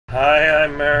Hi,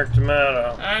 I'm Merrick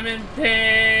D'Amato. I'm in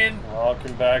pain.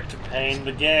 Welcome back to Pain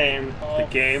the Game. Oh, the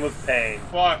game of pain.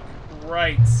 Fuck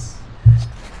right.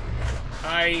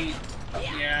 Okay.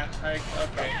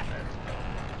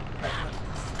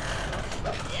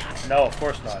 No, of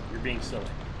course not. You're being silly.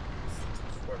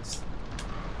 Of course.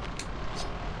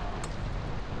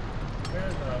 Where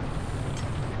the...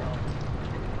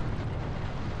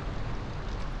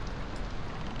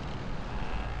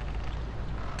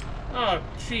 Oh,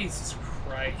 Jesus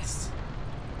Christ.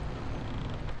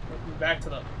 Welcome back to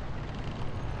the...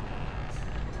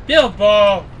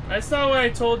 Bilbo! That's not what I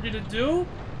told you to do?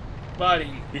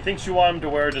 Buddy. He thinks you want him to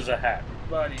wear it as a hat.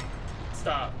 Buddy.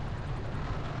 Stop.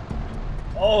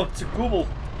 Oh, it's a goblin.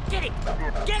 Get it!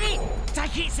 Get it!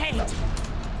 Take its head!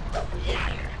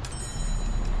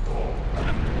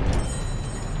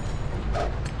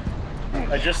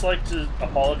 I'd just like to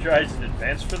apologize in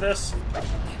advance for this.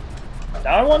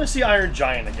 Now I want to see Iron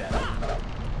Giant again.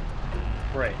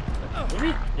 Great.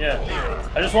 Really?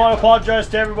 Yeah. I just want to apologize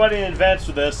to everybody in advance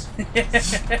for this.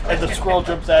 And the squirrel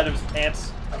jumps out of his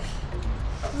pants.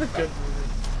 This is a good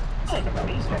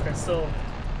movie. I still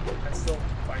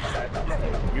find that.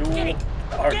 You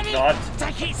are not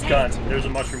done. There's a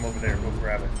mushroom over there. Go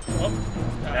grab it. Oh,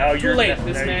 now too you're late. now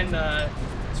This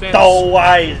man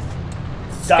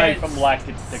die from lack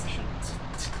of diction.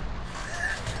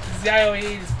 This guy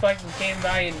just fucking came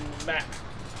by and Matt.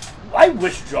 I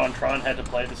wish JonTron had to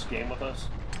play this game with us.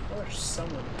 Or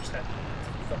someone just had to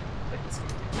play this game.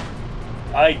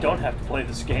 I don't have to play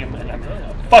this game, and I'm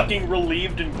fucking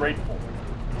relieved and grateful.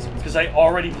 Because I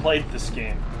already played this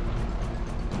game.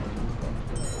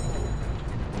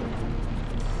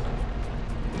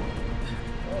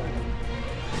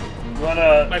 You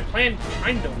wanna... My plan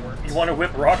kinda worked. You wanna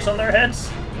whip rocks on their heads?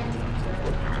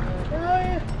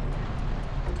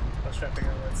 I was trying to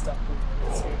figure out where to stop moving.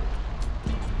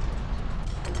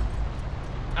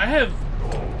 I have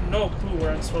no clue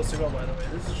where I'm supposed to go, by the way.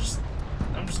 This is just...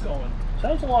 I'm just going.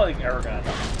 Sounds a lot like Aragon.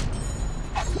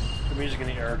 The music in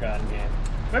the Aragon game.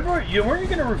 Remember, weren't you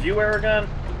going to review Aragon?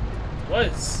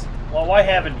 Was. Well, why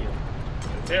haven't you?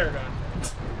 It's Aragon.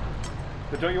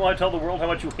 But don't you want to tell the world how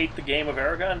much you hate the game of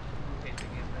Aragon? I hate the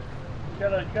game of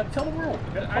Aragon. You gotta tell the world.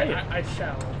 You gotta play it. I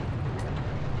shall.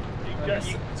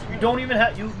 You don't even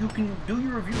have... You can do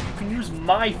your review. You can use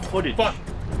my footage. Fuck.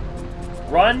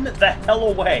 Run the hell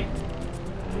away.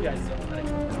 You guys don't like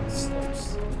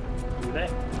slopes. Do they?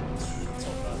 It's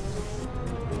all about.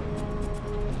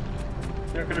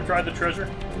 You're not gonna try the treasure?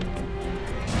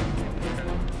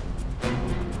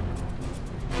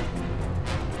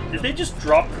 Did they just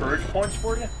drop courage points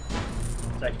for you?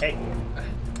 It's like, hey.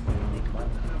 Come on.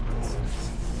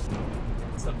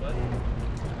 What's up, bud?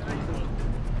 How you doing?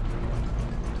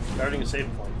 Starting a save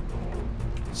point.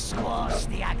 Squash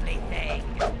the ugly thing!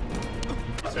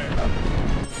 Sir.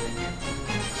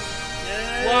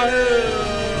 Yay!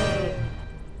 Wahoo!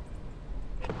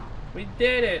 We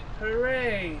did it!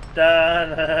 Hooray! Da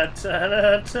da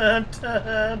da da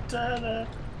da da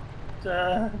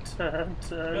da da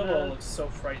Bilbo looks so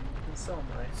frightened, and so am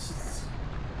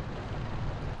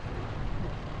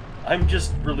I. I'm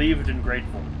just relieved and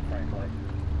grateful, frankly.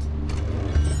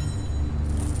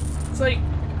 It's like...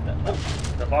 Oh,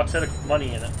 the box had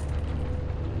money in it.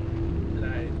 Did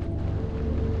I...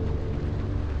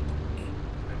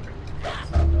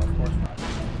 No, of course not.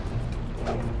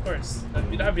 Of course.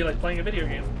 That'd be like playing a video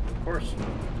game. Of course.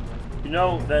 You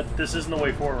know that this isn't the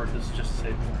way forward, this is just a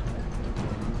save point.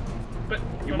 But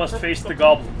You must face the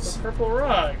goblins. The purple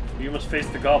rock. You must face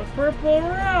the The goblins. purple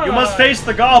rock. You must face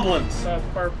the goblins! The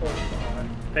purple rock.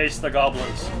 Face the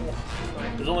goblins.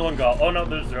 There's only one goblin. Oh no,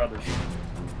 there are others.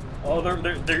 Oh,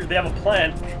 they have a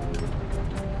plan.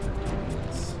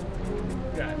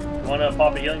 Got it. Want to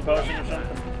pop a healing potion or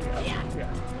something?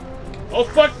 Yeah. Oh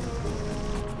fuck!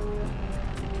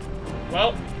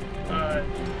 Well,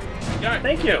 yeah.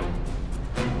 Thank you.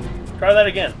 Try that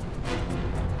again.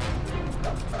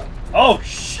 Oh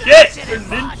shit!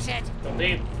 They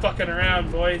ain't fucking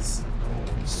around, boys.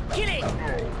 Kill it!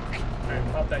 Alright,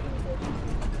 pop that healing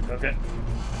potion. Okay.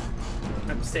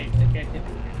 I'm safe. They can't hit me.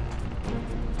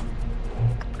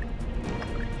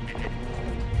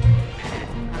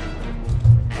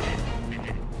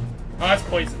 Oh, that's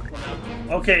poison.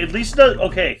 Okay, at least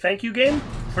okay. Thank you, game,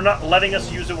 for not letting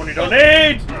us use it when we don't need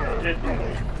it.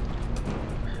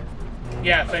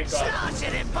 Yeah, thank God.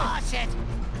 Start it and bosh it!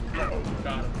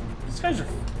 Got him. These guys are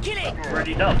Kill it!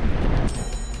 pretty dumb.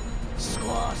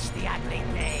 Squash the ugly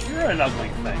thing! You're an ugly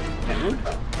thing, dude.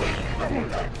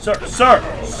 Sir!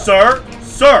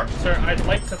 Sir, I'd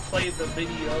like to play the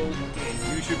video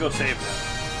game. You should go save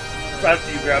that.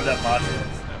 After you grab that mod.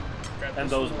 Grab grab And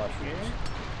this those one over mushrooms. here.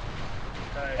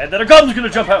 Alright. And then a goblin's gonna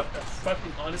jump out!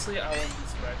 Fucking honestly, I wouldn't be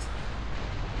surprised.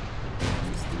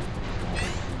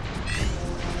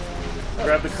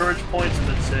 Grab the courage points and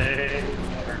then say...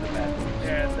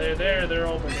 Yeah, they're there, they're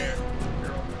over there.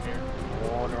 They're over there.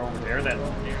 Oh, they're over there then.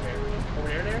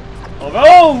 Over there?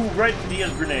 Oh, right, he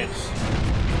has grenades.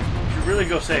 Should really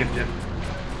go save him.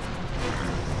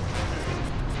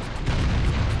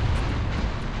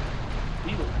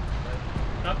 Evil.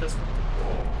 Not this one.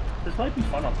 This might be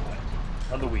fun on the way.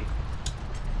 On the Wii.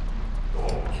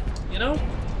 You know?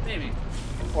 Maybe.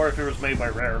 Or if it was made by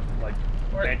Rare, like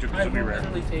Or Banjo I Kazooie will Rare.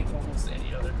 literally take almost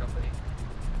any other company.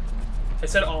 I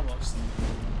said almost.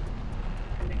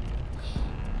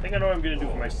 I think I know what I'm gonna do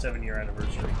for my 7-year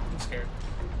anniversary. I'm scared.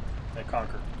 At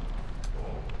Conquer.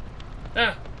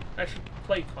 Ah! I should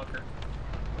play Conquer.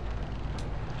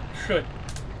 Should.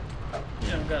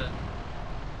 Yeah, I'm gonna.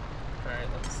 Alright,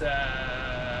 let's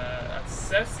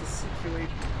assess the situation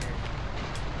here.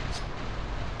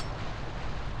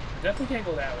 I definitely can't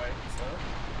go that way, so.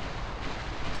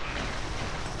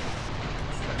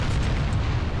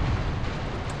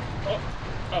 Oh!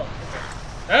 Oh,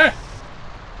 okay. Ah!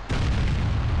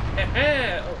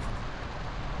 Oh.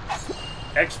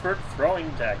 Expert throwing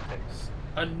tactics.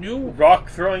 A new. Rock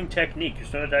throwing technique. Your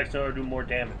stone attacks know how to do more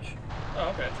damage. Oh,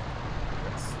 okay.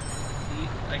 That's neat,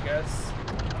 I guess.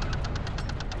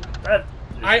 That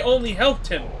I only helped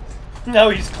him. now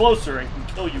he's closer and can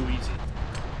kill you easy.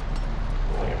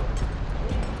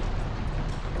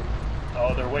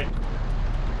 Oh, they're waiting.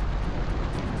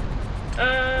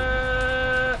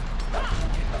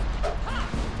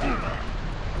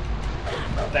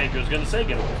 Thank you. I was gonna say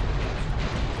get away.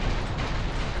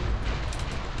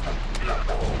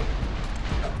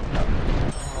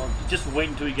 Just wait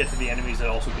until you get to the enemies that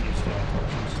also can use stone.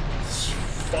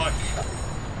 Fuck.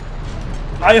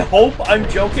 I hope I'm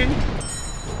joking.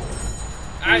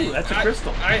 Ooh, that's a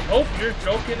crystal. I hope you're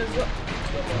joking as well.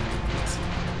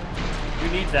 You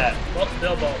need that. Well,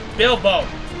 Bilbo.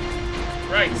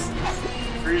 Rice.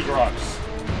 Freeze rocks.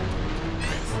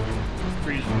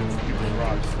 Freeze people's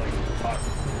rocks like fuck.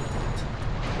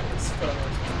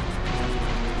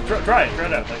 Try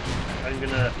it out. Like I'm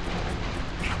gonna.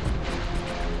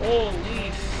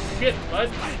 Holy shit, bud.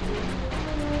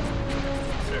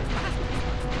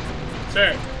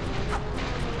 Sir.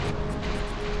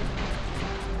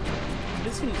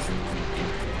 This is.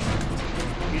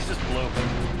 He's just blue.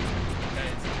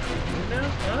 Now?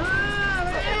 Ah,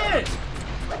 there it is!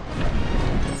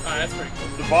 Ah, that's pretty cool.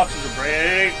 The boxes are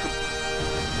break.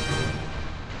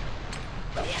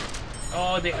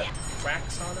 Oh, they have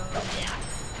cracks on them?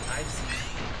 I see.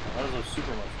 That was a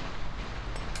super much.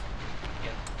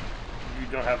 Yeah. You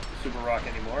don't have the super rock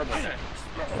anymore, but. Yeah.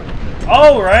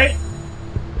 Oh, right!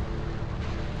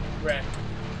 Red.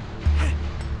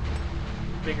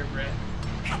 Bigger bread.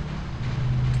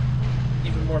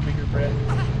 Even more bigger bread.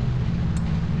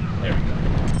 There we go.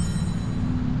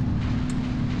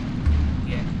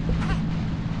 Yeah.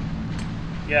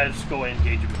 Yeah, just go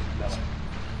engage him with melee.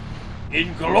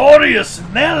 Inglorious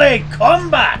melee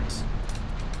combat!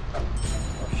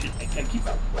 Oh shit, I keep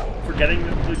forgetting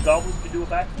that the goblin can do a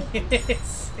backflip.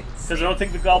 Because I don't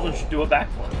think the goblin should do a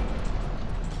backflip.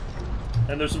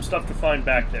 And there's some stuff to find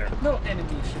back there. No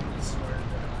enemy should be smarter than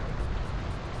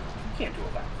You can't do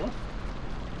a backflip.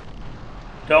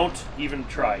 Don't even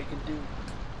try. You can do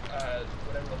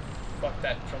whatever the fuck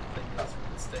that jump thing is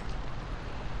with the stick.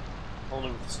 Only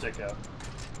with the stick out.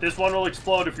 This one will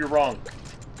explode if you're wrong.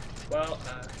 Well,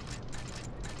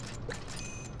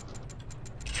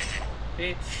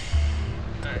 bitch.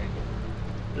 Alright.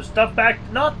 There's stuff back.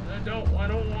 Not. I don't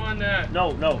want that.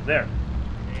 No, there.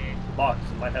 Eh. The box.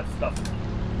 It might have stuff in it.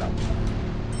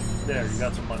 There, you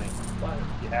got some money. What?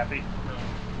 You happy? No.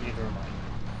 Neither am I.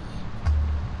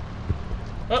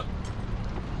 Oh.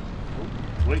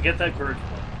 Wait, get that courage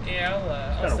point. Yeah,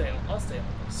 I'll stay on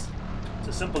this. It's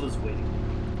as simple as waiting.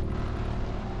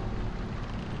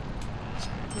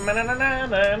 There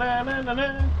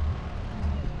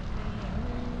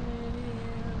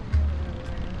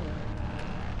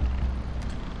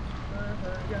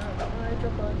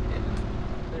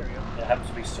we go. It happens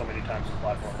to be so many times with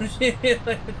platforms.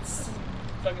 It's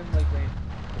fucking like wait.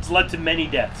 It's led to many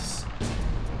deaths.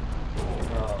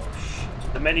 Oh shit.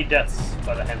 The many deaths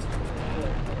by the hands of people.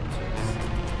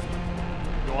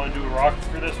 You want to do a rock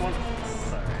for this one?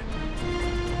 Alright.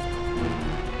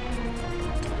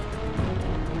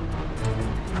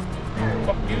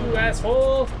 Fuck you,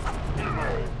 asshole! I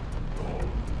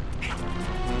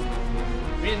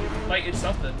mean, like, it's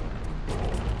something.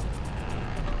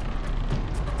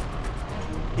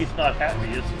 He's not happy,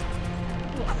 is he?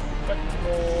 But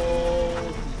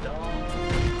oh,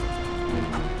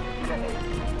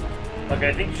 Okay,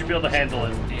 I think you should be able to handle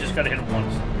it. You just gotta hit it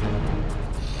once.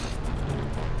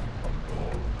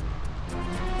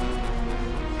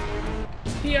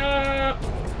 Yeah.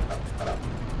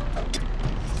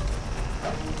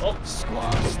 Oh,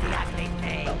 Squash the ugly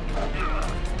thing.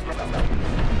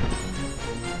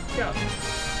 yeah.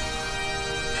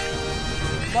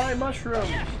 My mushroom!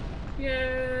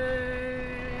 Yay!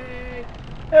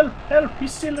 Help! Help!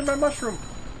 He's stealing my mushroom!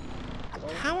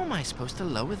 How am I supposed to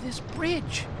lower this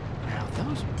bridge? Now,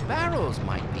 those barrels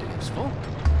might be useful.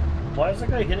 Why is that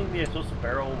guy hitting the explosive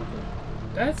barrel with it?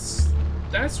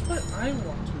 That's what I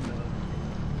want to know.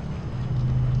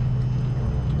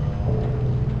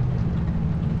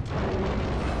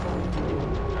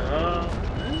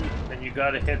 Then you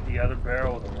gotta hit the other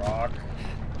barrel with a rock.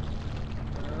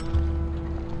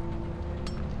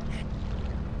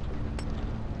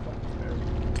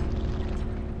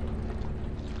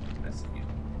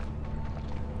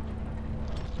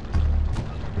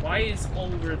 Why is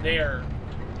over there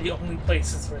the only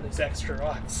places where there's extra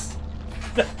rocks?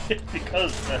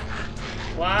 Because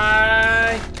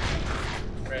Why?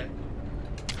 Red.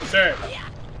 Sir.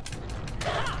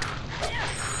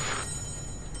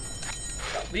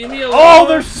 Leave me alone. oh,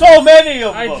 there's so many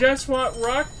of them! I just want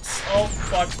rocks. Oh,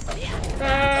 fuck.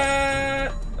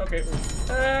 Okay.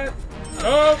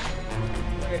 Oh.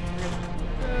 Okay.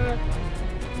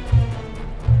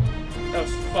 That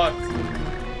was fucked.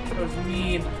 That was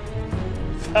mean.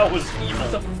 That was What evil.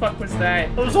 the fuck was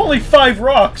that? There was only 5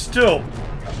 rocks, too!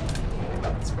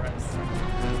 I'm surprised.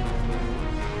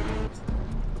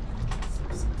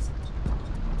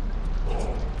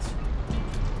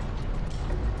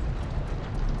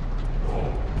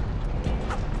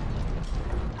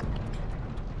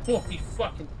 Holy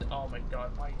fucking... Oh my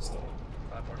god, why are you still...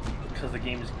 Because the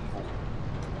game is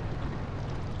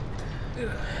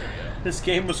evil. This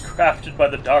game was crafted by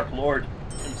the Dark Lord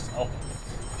himself.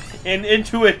 And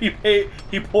into it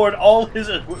he poured all his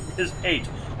hate,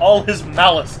 all his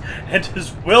malice, and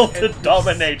his will to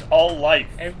dominate all life.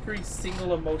 Every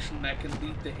single emotion that can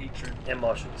lead to hatred.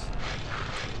 Emotions.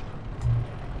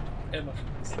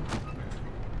 Emotions.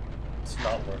 It's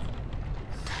not worth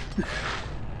it.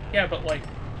 Yeah, but like...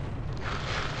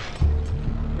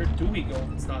 Where do we go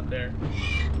if it's not there?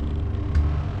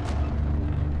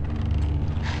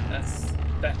 That's...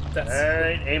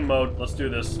 Alright, aim mode. Let's do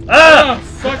this. Ah! Oh,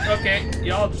 fuck! Okay,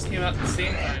 y'all just came out at the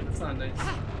same time. That's not nice.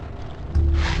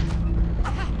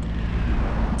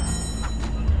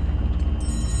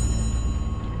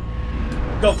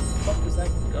 Go! What was that,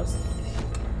 Gus?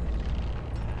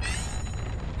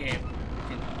 Game.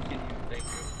 Can you thank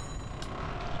you?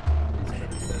 Please try to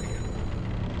do that again.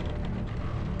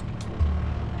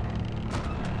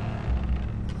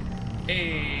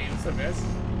 Hey, what's up, guys?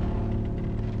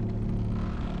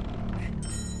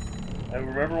 And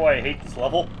remember why I hate this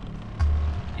level?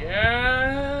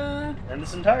 Yeah. And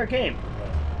this entire game.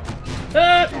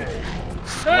 Ah!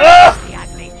 Ah! The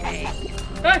ugly thing.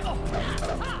 Ah!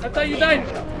 I thought you died.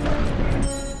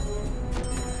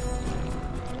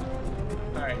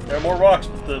 Alright. There are more rocks,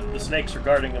 but the snakes are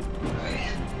guarding them.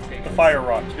 The fire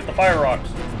rocks. Get the fire rocks.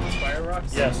 Fire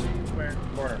rocks? Yes. Where?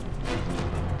 Corner.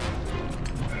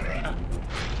 Ah.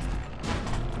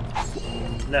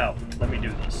 Now, let me do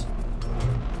this.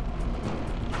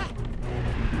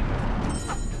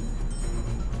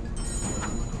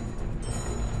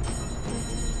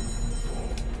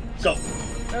 Go.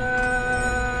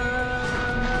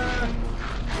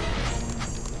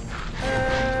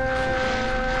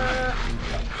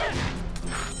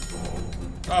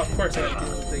 Oh, of course I have to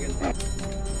do the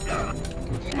thing.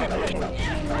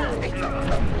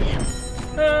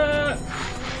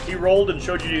 He rolled and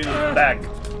showed you back. That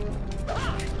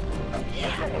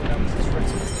was his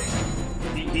first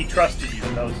mistake. He trusted you.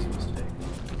 That was his mistake.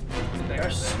 There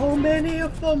are so many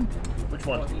of them. Which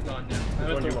one? Oh, he's gone now.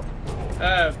 Which one do you want?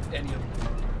 Any of them.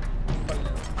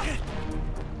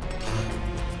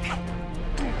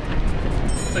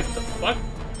 It's like, the fuck?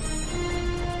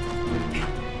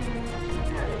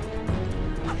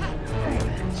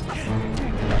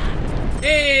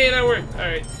 Hey, that worked.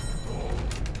 Alright.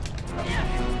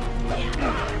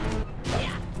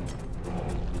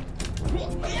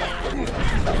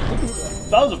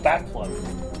 That was a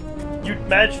backflip. You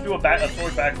managed to do a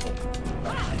sword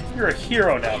backflip. You're a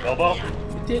hero now, Bilbo. You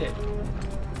did it.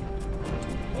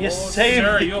 You Oh, saved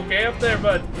sir, the- you okay up there,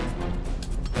 bud?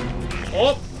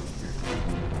 Oh!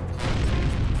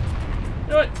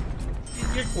 You know what?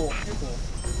 You're cool. You're cool.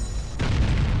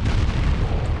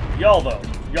 Y'all, though.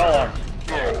 Y'all aren't.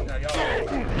 No,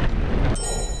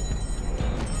 y'all.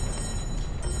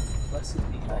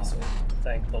 my sword.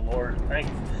 Thank the Lord.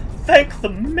 Thank the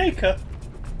Maker.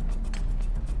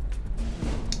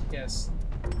 Yes.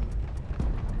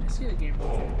 I see the game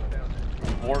down there.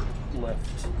 Abort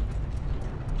lift.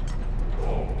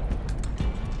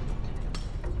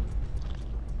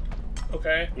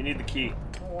 Okay. You need the key.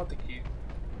 I don't want the key.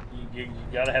 You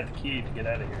gotta have the key to get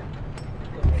out of here.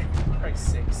 Oh, for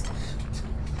Christ's sakes.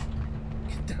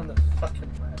 Get down the fucking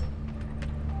ladder.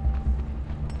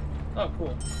 Oh,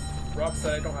 cool. Rocks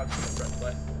that I don't have to front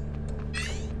play.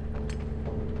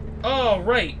 Oh,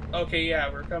 right. Okay, yeah,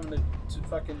 we're coming to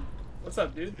fucking... What's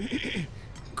up, dude?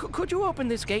 Could you open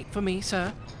this gate for me,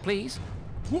 sir? Please?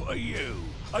 What are you?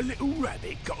 A little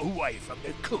rabbit got away from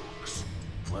the cooks?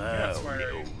 Well, smart,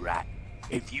 little rat,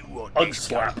 if you want Hug this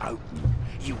slap. gate open,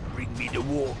 you bring me the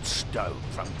wart stone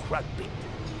from Crugbit.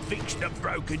 Fix the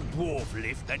broken dwarf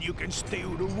lift and you can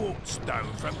steal the wart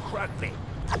stone from Crugbit.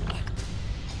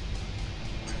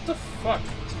 What the fuck?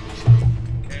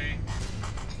 Okay.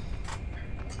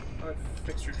 I'll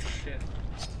fix your shit.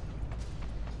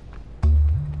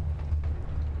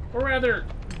 Or rather,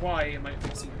 why am I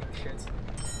fixing your shit?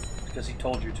 Because he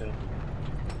told you to.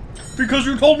 Because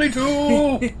you told me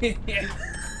to!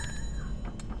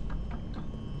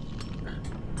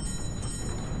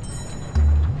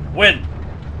 Win!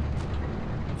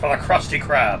 For the Krusty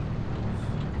Krab.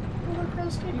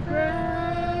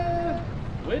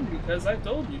 Win because I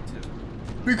told you to.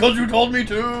 Because you told me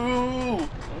to! I'm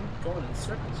going in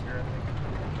circles here, I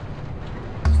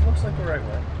think. This looks like the right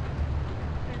way.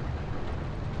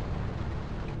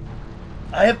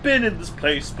 I have been in this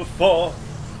place before.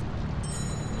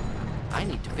 I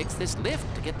need to fix this lift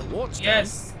to get the wart stone.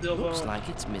 Yes, Bilbo. Looks like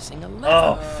it's missing a lever.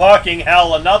 Oh, fucking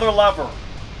hell, another lever.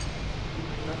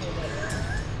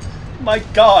 My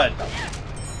god.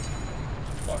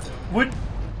 Would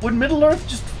Middle-earth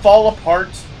just fall apart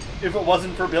if it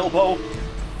wasn't for Bilbo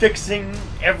fixing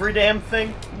every damn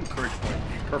thing? Courage point.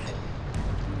 Purple.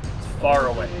 It's far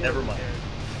away. Never mind.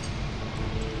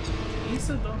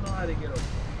 Issa don't know how to get over.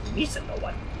 Nisa no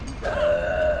what?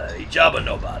 Ijaba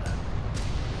no bada.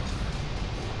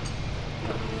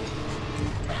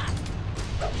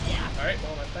 Alright,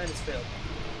 well, my plan has failed.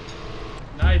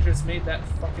 Now I just made that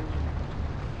fucking...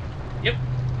 Yep.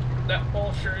 That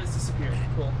hole sure is disappeared.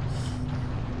 Cool.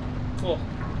 Cool.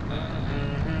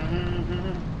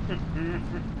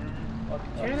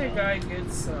 Can a guy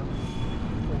get some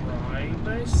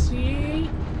privacy?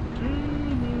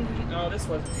 Oh, this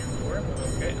wasn't here before, but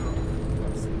okay. Oh,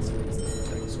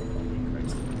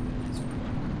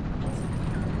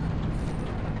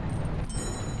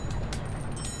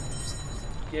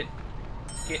 Get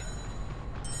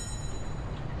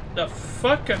the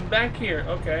fuck, I'm back here.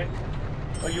 Okay.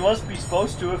 Well, you must be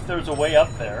supposed to if there's a way up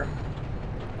there.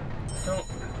 Don't.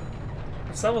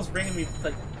 This level's bringing me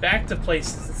like back to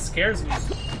places. It scares me.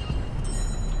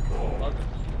 Oh,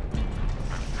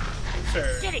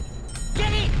 sure. Get it!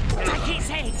 Get it! I can't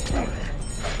say it!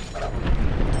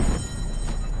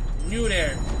 You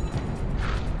there.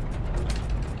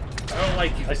 I don't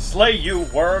like you. I slay you,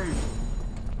 worm.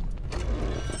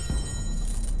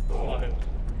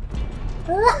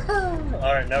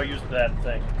 Alright, now use that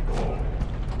thing.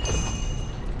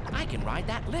 I can ride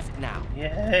that lift now.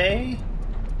 Yay!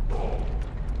 I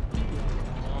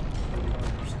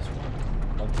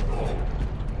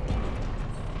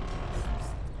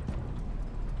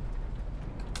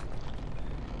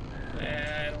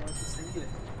don't want this thing either.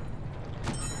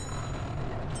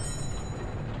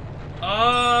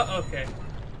 Okay.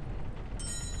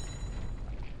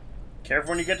 Careful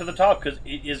when you get to the top, because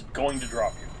it is going to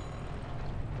drop you.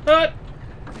 But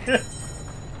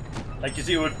like you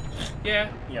see, it would.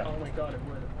 yeah. Yeah. Oh my god, it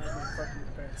would. Oh my fucking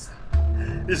face.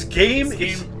 This game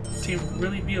This is game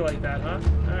really be like that, huh?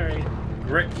 All right.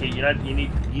 grit, Kate. You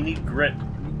need grit.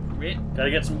 Grit. Gotta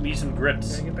get me some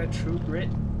grits. Gotta get that true grit.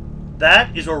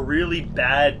 That is a really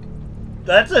bad.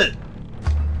 That's a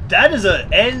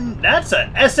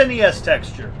SNES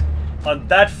texture on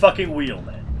that fucking wheel,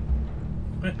 man.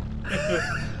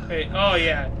 Wait. Oh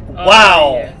yeah.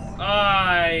 Wow. Yeah.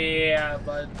 Ah, yeah,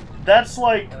 bud. That's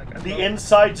like I the thought-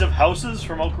 insides of houses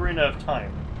from Ocarina of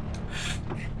Time.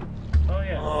 Oh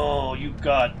yeah. Oh, you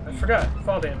got. I forgot.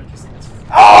 Fall damage.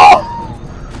 Oh!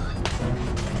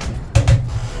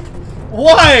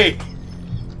 Why?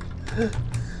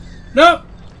 Nope.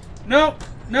 Nope.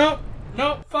 Nope.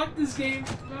 Nope. Fuck this game.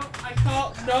 Nope. I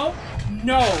call. No.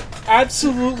 No.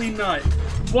 Absolutely not.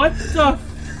 What the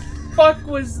fuck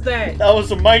was that? That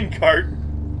was a minecart.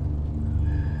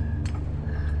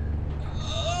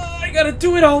 I gotta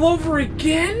do it all over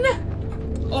again?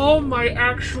 Oh my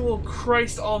actual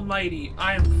Christ almighty.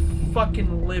 I am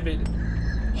fucking livid.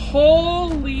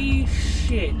 Holy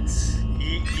shit.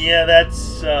 Yeah,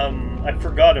 that's, I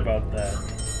forgot about that.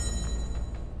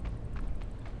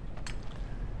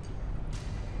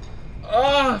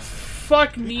 Oh,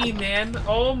 fuck me, man.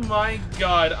 Oh my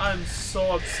god, I'm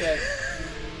so upset.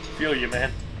 Feel you,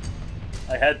 man.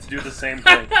 I had to do the same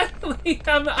thing. Like,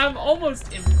 I'm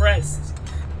almost impressed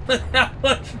with how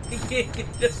much the game can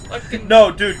just fucking...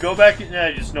 No, dude, go back. Nah,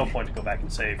 there's no point to go back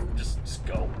and save. Just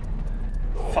go.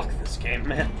 Fuck this game,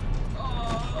 man.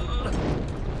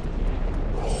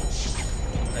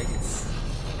 I guess.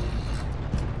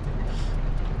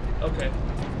 Okay.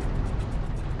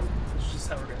 That's just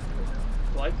how we're gonna do it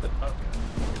now. Like the...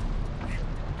 Okay.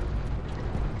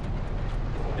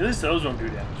 At least those don't do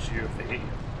damage to you if they hit you.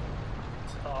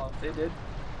 Oh, they did.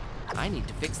 I need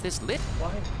to fix this lid.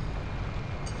 Why?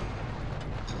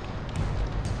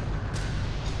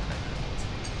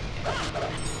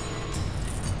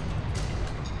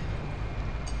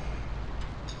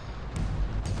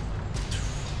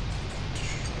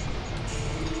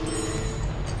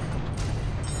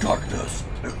 Darkness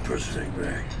imprisoning me.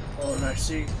 Oh, and I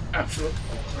see absolute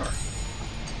horror.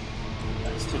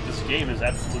 That's what this game is,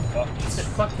 absolute cock. It's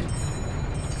fucking...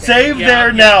 Save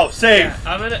there now! Save! Yeah,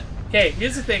 I'm gonna... Okay,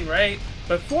 here's the thing, right?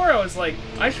 Before I was like,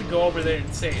 I should go over there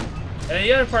and save. And then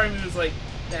the other part of me was like,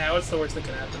 nah, what's the worst that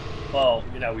can happen? Well,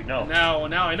 now we know. Now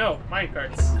I know.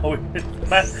 Minecarts. Oh,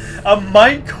 a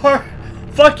minecart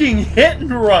fucking hit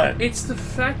and run! It's the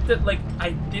fact that, like,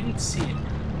 I didn't see it.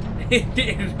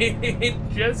 It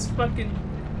just fucking...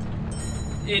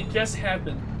 It just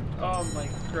happened. Oh my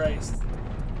Christ.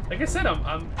 Like I said,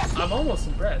 I'm almost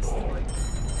impressed. Like,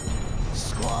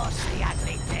 Squash the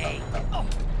ugly thing.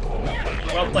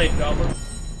 well played, Goblin.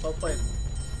 Well played.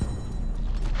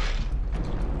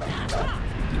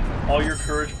 All your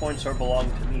courage points are belong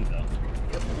to me, though.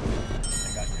 Yep.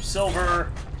 I got your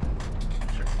silver.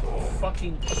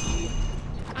 Fucking key.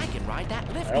 I can ride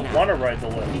that lift I don't now. want to ride the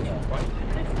lift.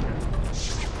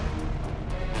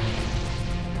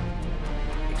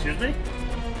 Excuse me?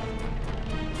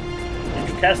 Did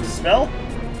you cast a spell?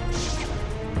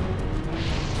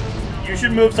 You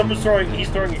should move. Someone's throwing. He's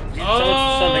throwing. Something's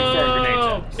throwing grenades at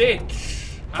us.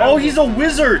 Bitch! Oh, he's a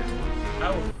wizard!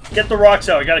 Get the rocks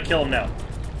out. I gotta kill him now.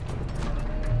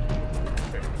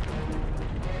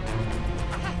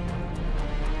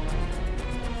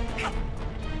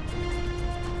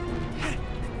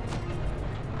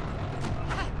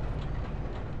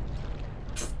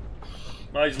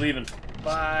 Oh, he's leaving.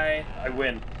 Bye. I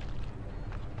win.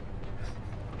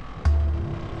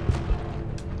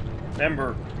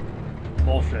 Remember,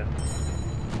 bullshit.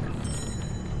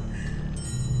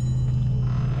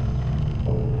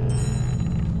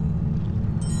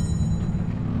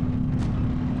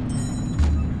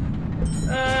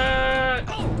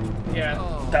 Yeah.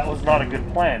 That was not a good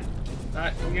plan.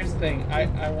 Here's the thing.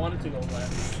 I wanted to go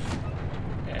left,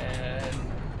 and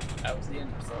that was the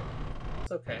end result.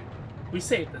 It's okay. We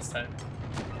saved this time.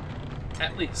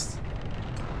 At least.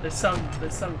 There's some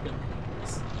good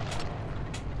things.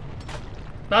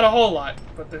 Not a whole lot,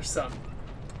 but there's some.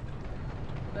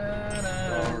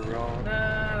 The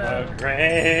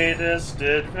greatest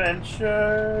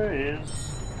adventure is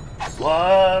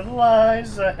what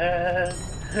lies ahead.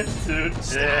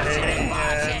 Today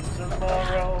and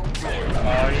tomorrow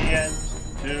are yet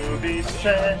to be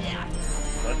said.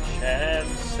 The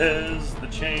chances, the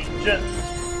changes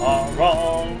are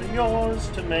all yours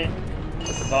to make.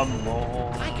 The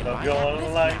mold of your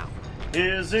life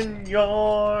is in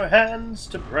your hands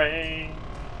to break.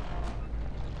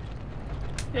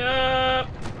 Yep.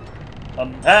 A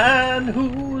man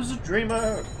who's a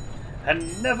dreamer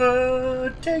and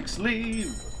never takes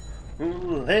leave, who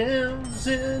lives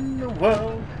in a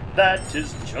world that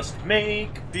is just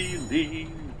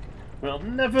make-believe, will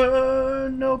never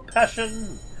know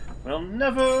passion, will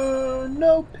never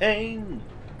know pain.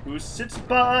 Who sits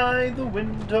by the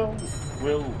window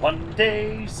will one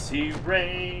day see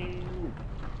rain.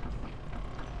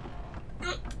 He's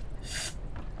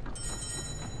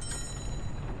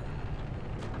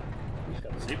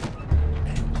got to sleep.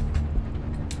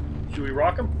 Should we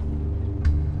rock him?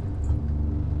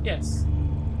 Yes.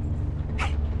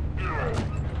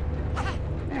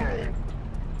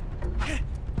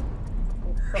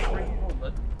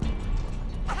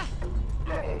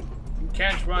 You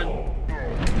can't run.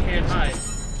 You can't hide.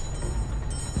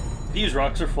 These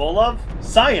rocks are full of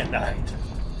cyanide.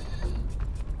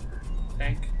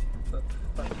 Thank the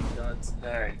fucking gods.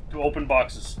 Alright, open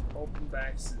boxes. Open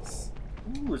boxes.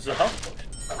 Ooh, it's a health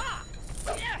potion.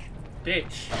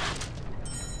 Bitch.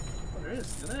 Oh, there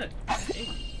is. Look at that. Hey.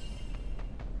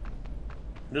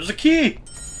 There's a key!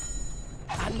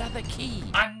 Another key.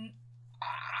 I'm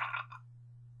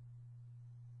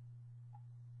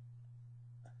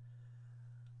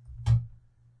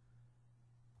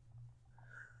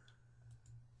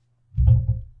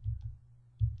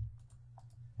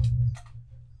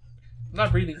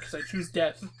not breathing because I choose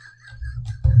death.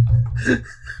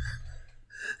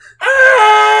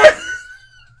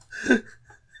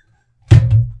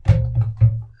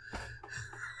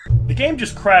 The game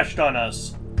just crashed on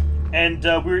us, and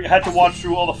we had to watch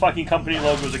through all the fucking company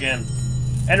logos again.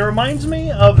 And it reminds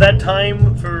me of that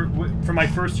time for my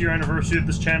first year anniversary of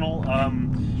this channel.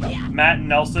 Matt and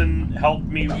Nelson helped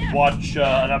me watch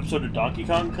an episode of Donkey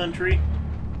Kong Country.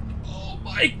 Oh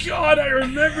my god, I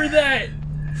remember that!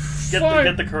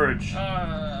 Get the courage.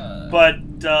 And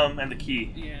the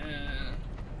key. Yeah.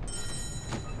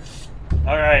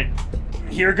 Alright,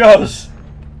 here goes.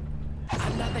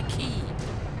 Another key.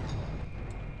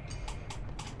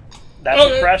 That's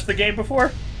what crashed the game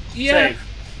before? Yeah.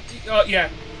 Save. Yeah.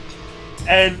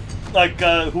 And, like,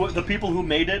 the people who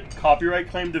made it copyright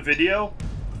claimed the video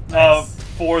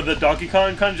for the Donkey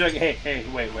Kong Country. Like, hey,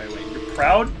 wait. You're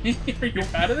proud? You're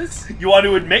proud of this? You want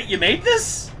to admit you made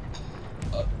this?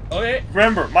 Okay.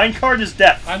 Remember, minecart is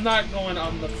death. I'm not going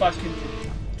on the fucking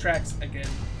tracks again.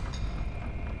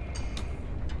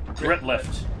 Grit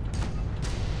lift.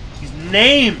 These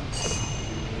names!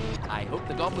 I hope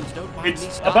the goblins don't mind me It's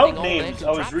starting about all names. their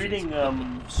I was reading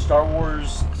Star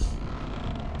Wars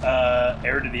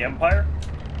Heir to the Empire.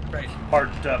 Right. Part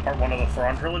 1 of the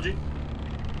Thrawn trilogy.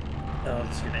 Oh,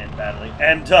 it's gonna end badly.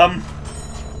 And,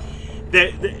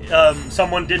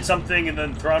 someone did something, and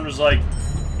then Thrawn was like,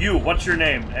 "You, what's your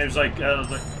name?" And it was like,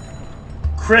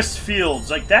 Chris Fields.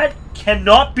 Like, that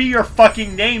cannot be your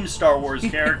fucking name, Star Wars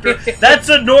character. That's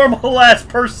a normal-ass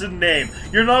person name.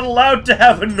 You're not allowed to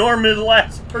have a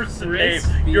normal-ass person name.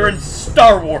 You're in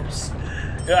Star Wars.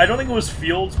 I don't think it was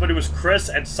Fields, but it was Chris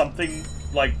and something,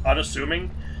 like,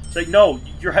 unassuming. It's like, no,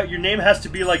 your name has to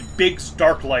be, like, Big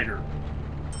Starklighter.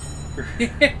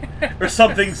 Or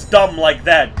something dumb like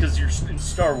that, because you're in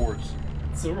Star Wars.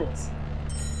 It's the rules.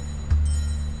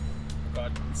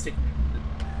 God, it's taking me.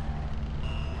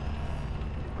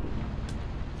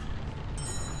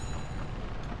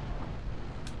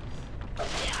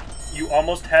 You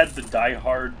almost had the Die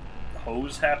Hard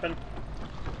hose happen.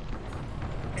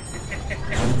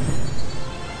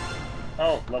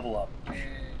 Oh, level up. I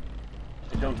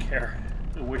don't care.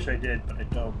 I wish I did, but I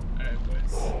don't. Alright,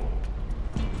 boys.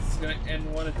 It's gonna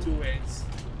end one of two ways.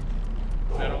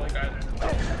 I don't like either of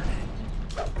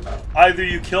them. Either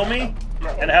you kill me,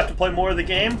 and I have to play more of the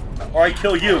game, or I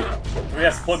kill you, and we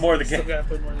have to play more of the Still game. gotta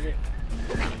play more of the game.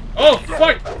 Oh,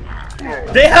 fuck!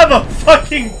 They have a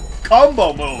fucking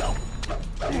combo move!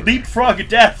 Leapfrog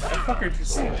death! That fucker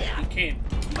just, he came.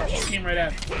 He just came right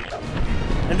after.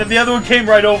 And then the other one came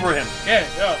right over him. Yeah,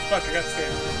 oh, fuck, I got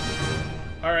scared.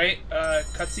 Alright,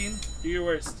 cutscene, do your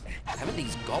worst. Haven't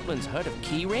these goblins heard of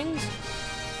key rings?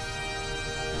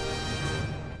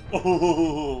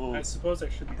 Oh, I suppose I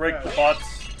should be break proud. the pots.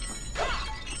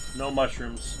 No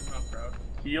mushrooms. I'm not proud.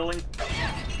 Healing.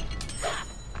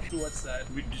 What's that?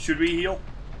 Should we heal?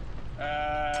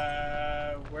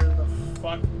 Where the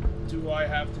fuck do I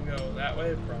have to go? That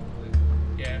way? Probably.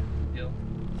 Yeah, heal.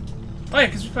 Oh yeah,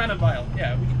 because we found a vial.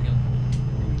 Yeah, we can heal.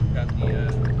 We got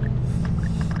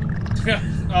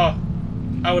the, oh,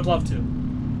 I would love to.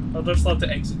 I'd just love to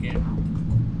exit game.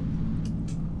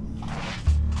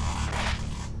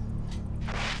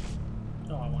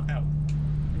 No, I want out.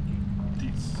 Thank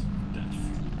you.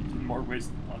 There's more ways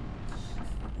than one.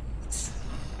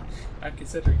 I'm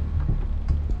considering.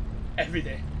 Every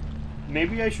day.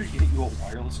 Maybe I should get you a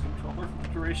wireless controller for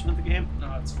the duration of the game.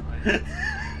 No, it's fine.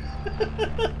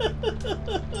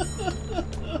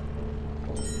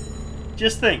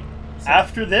 Just think,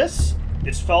 after this,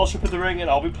 it's Fellowship of the Ring, and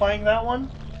I'll be playing that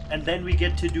one, and then we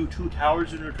get to do Two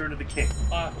Towers and Return of the King.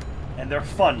 And they're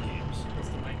fun games. What's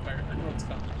the mic fire? I know it's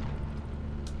coming.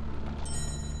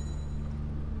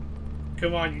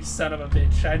 Come on, you son of a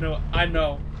bitch. I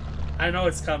know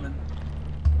it's coming.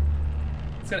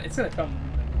 It's gonna come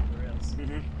like the rails. It's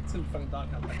gonna be fucking dog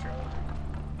out that trailer.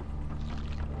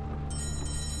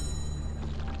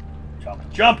 Jump,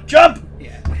 jump, jump!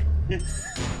 Yeah.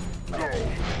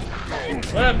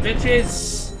 What up,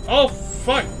 bitches? Oh,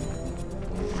 fuck!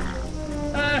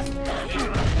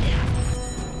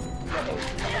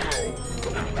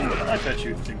 I bet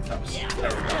you think that was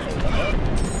terrible.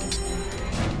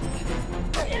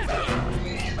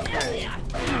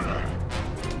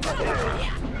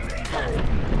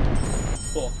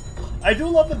 Cool. I do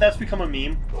love that that's become a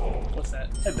meme. What's that?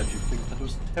 I bet you think that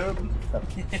was terrible.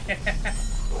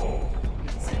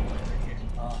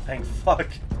 thank fuck.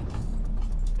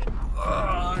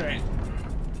 Alright.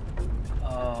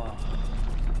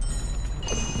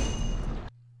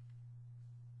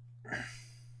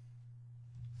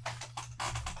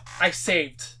 I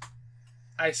saved.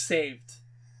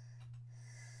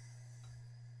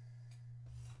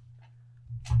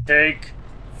 Take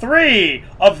 3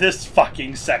 of this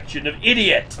fucking section of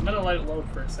idiot. I'm gonna let it load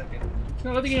for a second. I'm just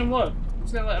gonna let the game load.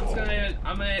 I'm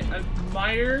gonna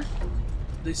admire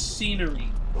the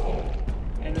scenery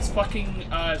and this fucking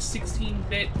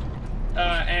 16-bit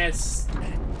ass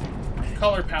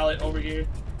color palette over here.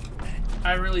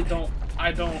 I really don't.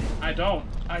 I'm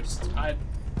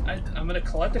gonna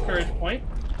collect a courage point,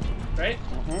 right?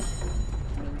 And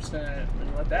we're just gonna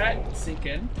let that sink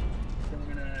in. Then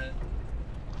we're gonna.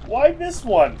 Why this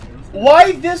one?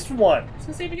 Why this one? Just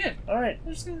gonna save again. All right.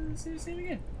 We're just gonna save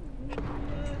again.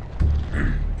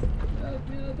 I'll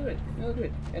do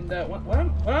it. And what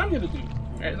I'm gonna do?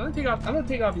 Right, I'm gonna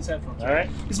take off these headphones. All right.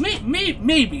 Because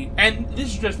maybe, and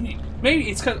this is just me. Maybe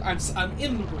it's because I'm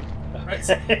in the room. Right.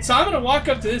 So I'm gonna walk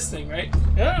up to this thing, right?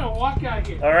 And I'm gonna walk out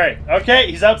here. All right. Okay.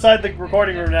 He's outside the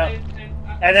recording room now,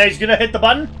 and then he's gonna hit the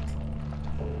button.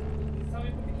 Tell me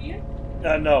to put the key in.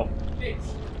 No.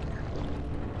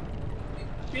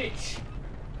 Bitch.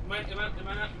 Am I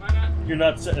not? You're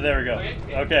not. There we go.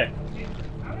 Okay.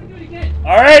 I'm gonna do it again.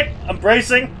 All right. I'm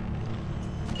bracing.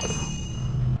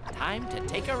 Time to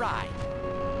take a ride.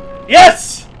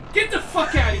 Yes. Get the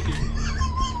fuck out of here.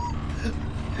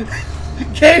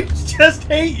 Games just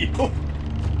hate you.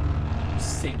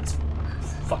 Satan's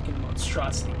fucking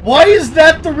monstrosity. Why is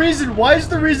that the reason? Why is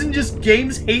the reason just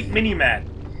games hate Miniman?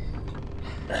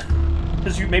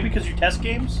 Because you test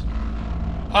games?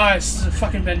 It's a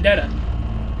fucking vendetta.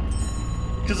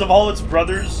 Because of all its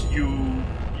brothers you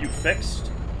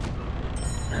fixed?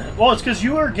 Well, it's because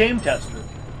you are a game tester.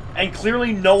 And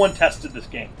clearly no one tested this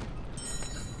game.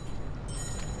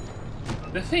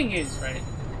 The thing is, right?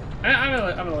 I'm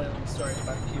gonna lay on the story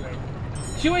about QA.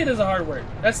 QA does the hard work.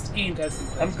 That's game testing.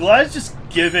 I'm glad it's just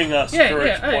giving us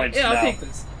courage points now. I'll take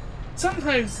this.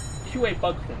 Sometimes QA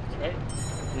bug things, right?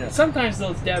 Yeah. Sometimes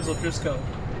those devs will just go.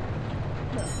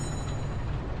 No.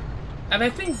 And I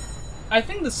think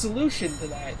the solution to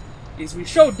that is we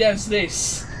show devs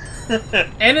this,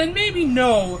 and then maybe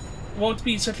no won't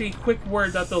be such a quick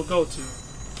word that they'll go to.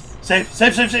 Save.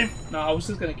 No, I was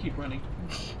just gonna keep running.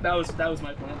 That was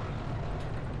my plan.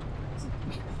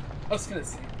 I was gonna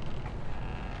say.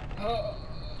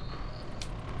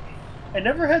 I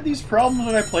never had these problems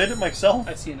when I played it myself.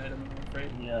 I see an item, I'm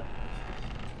afraid. Yeah.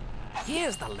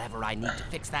 Here's the lever I need to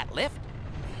fix that lift.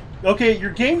 Okay, your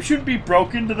game shouldn't be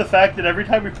broken to the fact that every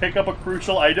time we pick up a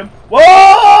crucial item...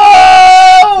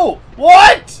 Whoa!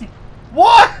 What?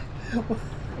 What?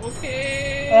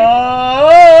 Okay. I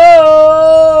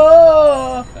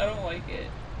don't like it.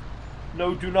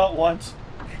 No, do not want.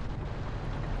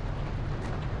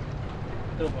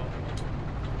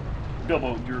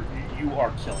 Bilbo, you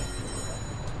are killing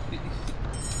me.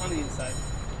 On the inside.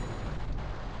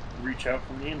 Reach out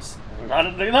from the inside.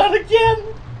 Not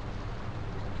again!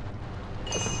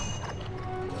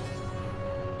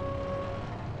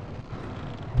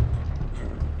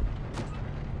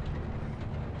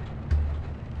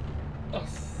 Oh,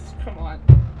 come on.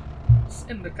 Just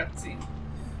end the cutscene.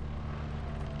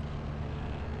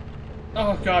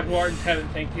 Oh god, Lord in heaven,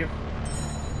 thank you.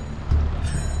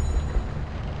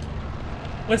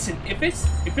 Listen, if it's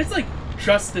like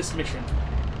just this mission,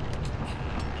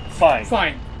 fine.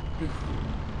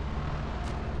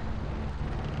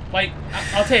 Like,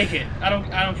 I'll take it. I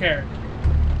don't care.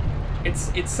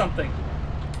 It's something.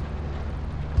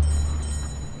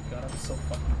 Oh god, I'm so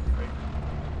fucking afraid.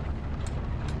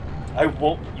 I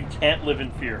won't. You can't live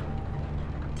in fear.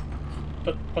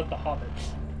 But the Hobbit.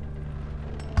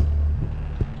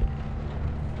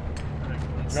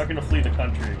 You're not gonna flee the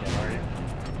country again, are you?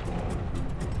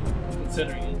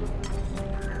 Considering it.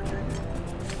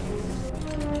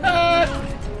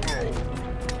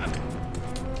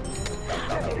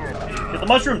 Get the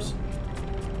mushrooms!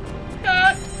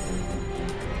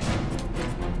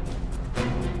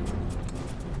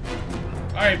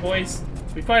 Alright, boys.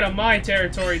 We fight on my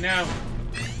territory now.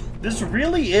 This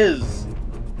really is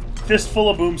fistful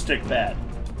of boomstick bad.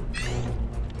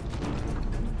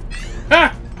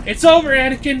 Ha! It's over,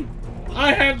 Anakin!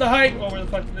 I have the height! Oh, where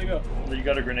the fuck did they go? Well, you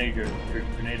got a grenade.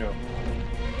 Grenado.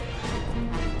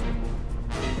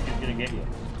 He's gonna get you.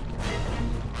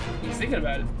 He's thinking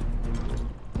about it.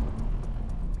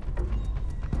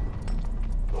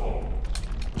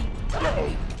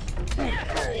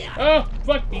 Oh,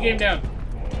 fuck! He came down.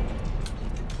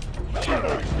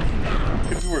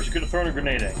 Could be worse. You could have thrown a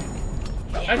grenade at you.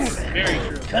 That's very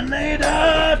true.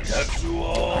 Canada!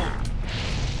 Textual!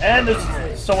 And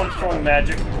there's someone throwing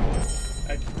magic.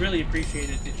 I'd really appreciate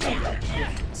it if you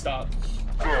would stop.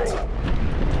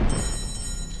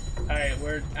 Alright,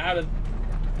 we're out of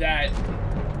that.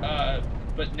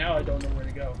 But now I don't know where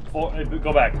to go.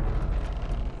 Go back.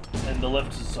 And the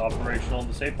lift is operational.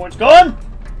 The save point's gone!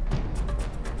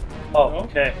 Oh,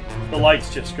 okay. The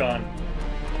light's just gone.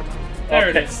 There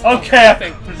okay. it is. Okay!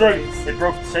 Thank It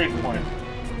broke the save point.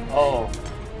 Oh.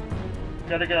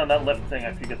 Gotta get on that lift thing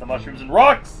after you get the mushrooms and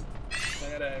rocks!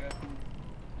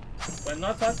 I'm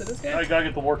not taught to this guy? Now you gotta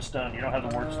get the wart stone. You don't have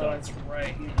the wart stone. That's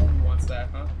right. He only wants that,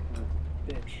 huh?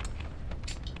 Bitch.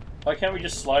 Why can't we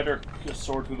just slide our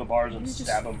sword through the bars and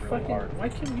stab them really hard? Why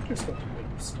can't we just go through it,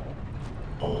 you small?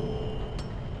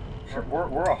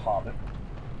 We're a hobbit.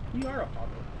 We are a hobbit.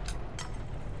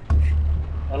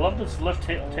 I love this lift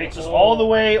takes us all the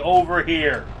way over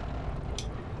here.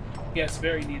 Yes,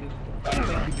 very needed. Thank you,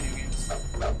 video games.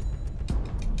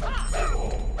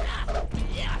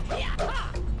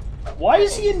 Why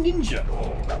is he a ninja?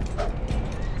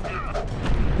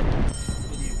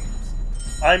 Video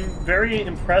games. I'm very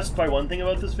impressed by one thing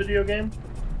about this video game.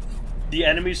 The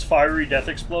enemy's fiery death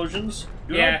explosions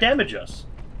do not damage us.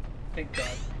 Thank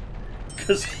God.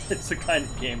 Because it's the kind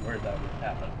of game where that would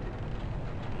happen.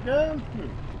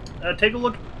 Take a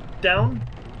look down.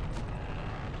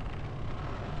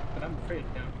 But I'm afraid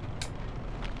now.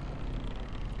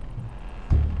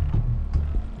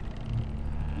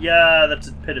 Yeah, that's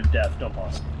a pit of death. Don't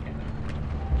bother.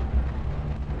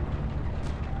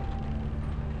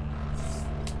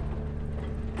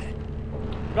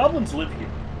 Goblins live here.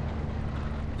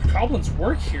 Goblins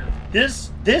work here.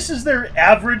 This is their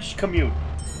average commute.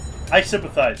 I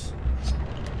sympathize.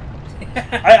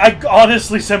 I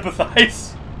honestly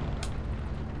sympathize.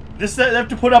 They have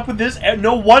to put up with this, and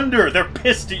no wonder they're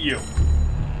pissed at you.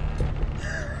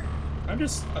 I'm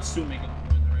just assuming I'm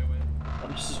going the right way.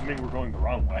 I'm just assuming we're going the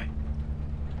wrong way.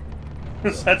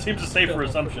 That seems a safer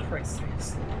assumption. For Christ's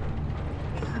sakes.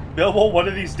 Bilbo, one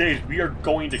of these days, we are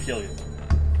going to kill you.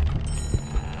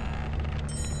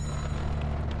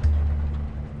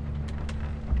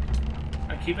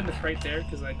 I'm keeping this right there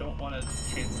because I don't want to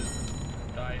chance it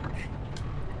die.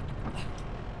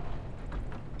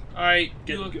 Alright,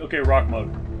 okay, rock mode.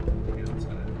 Okay, that's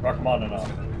gonna... Rock them on and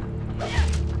off.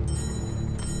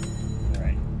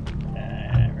 Alright.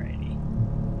 Alrighty.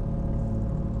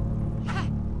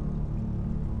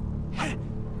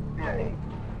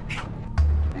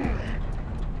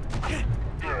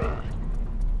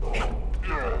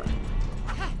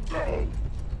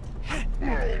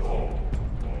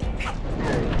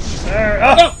 There.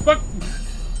 Oh, fuck!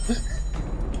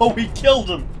 Oh, we killed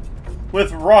him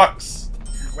with rocks.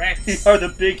 Rex. We are the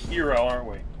big hero, aren't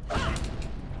we?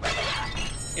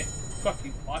 Yeah,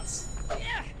 fucking bots.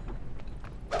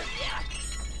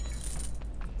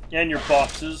 And your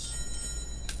boxes.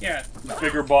 Yeah. The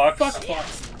bigger box. Fuck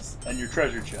boxes. And your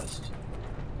treasure chest.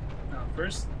 No,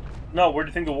 first. No, where do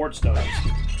you think the wart stone is?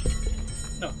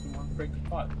 No, we want to break the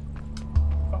pot.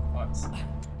 Fuck pots.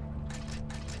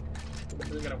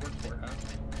 Really gotta work for it, huh?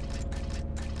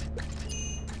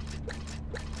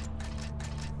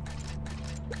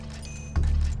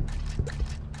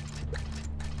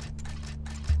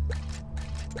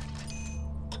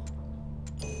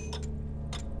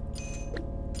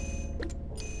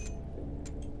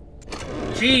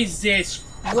 Jesus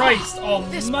Christ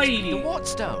Almighty! The wart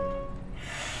stone.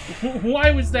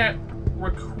 Why was that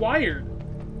required?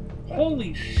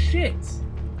 Holy shit!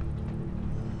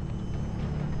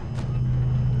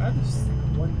 How does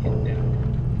one get down?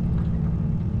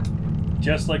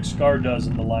 Just like Scar does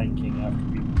in The Lion King after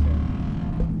being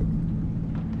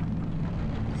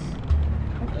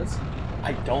How does he?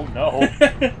 I don't know.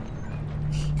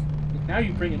 Now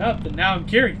you bring it up, and now I'm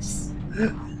curious.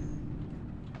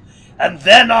 And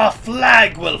then our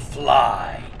flag will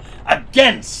fly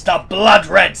against a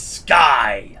blood-red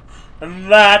sky.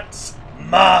 And that's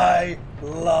my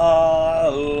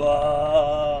lullaby.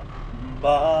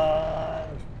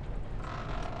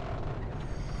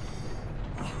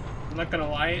 I'm not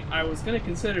gonna lie, I was gonna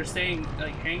consider staying,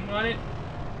 like, hanging on it,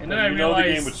 and then I You realized... know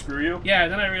the game would screw you? Yeah,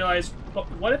 then I realized,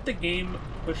 but what if the game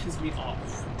pushes me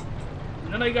off?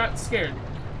 And then I got scared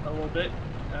a little bit,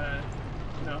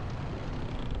 you know.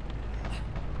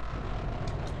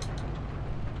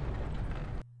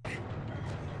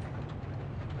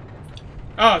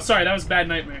 Oh, sorry, that was a bad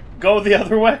nightmare. Go the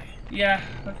other way? Yeah,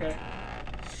 okay.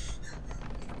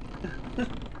 I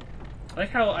like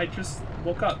how I just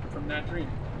woke up from that dream.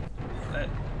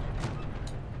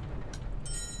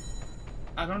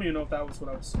 I don't even know if that was what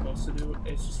I was supposed to do.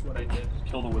 It's just what I did.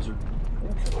 Kill the wizard.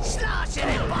 Slash it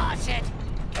and wash it!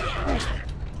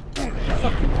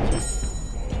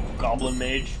 Goblin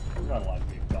mage. You're not allowed to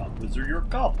be a goblin. Wizard, you're a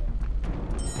goblin.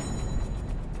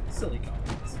 Silly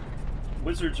goblins.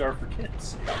 Wizards are for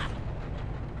kids.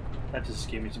 That just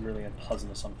gave me some really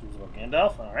unpleasant assumptions about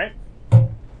Gandalf. Alright.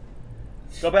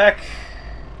 Go back.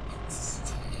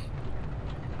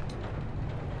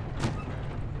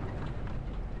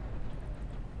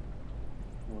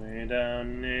 Way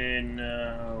down in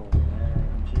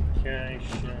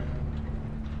education.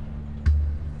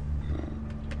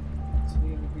 So we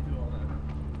do all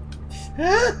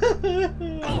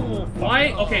that.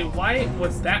 Why? Okay, why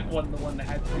was that one the one that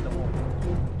had to be the hole?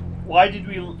 Why did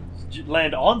we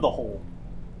land on the hole?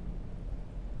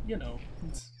 You know.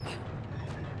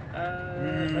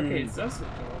 Okay, so that's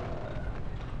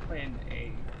plan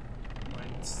A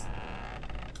minus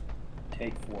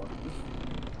Take 4.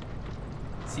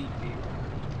 CP.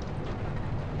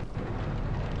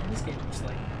 This game is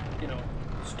like, you know,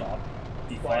 Stop.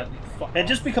 Be quiet. quietly fuck And off.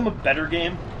 just become a better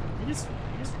game. You just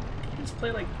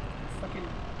play like fucking,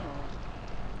 I don't know.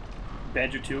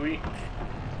 Banjo-Tooie.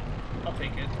 I'll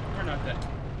take it. We're not dead.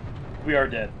 We are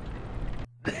dead.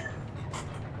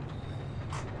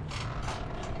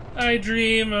 I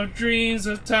dream of dreams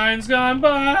of times gone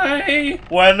by.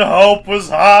 When hope was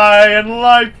high and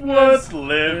life was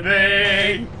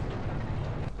living.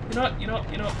 You know.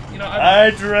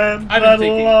 I dreamt I've been that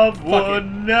thinking, love fuck would it.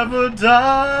 never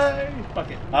die.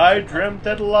 Fuck it. I dreamt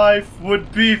that life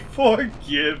would be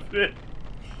forgiven.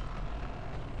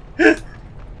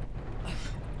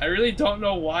 I really don't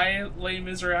know why Les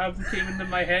Miserables came into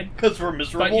my head. Because we're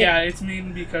miserable. But yeah, it's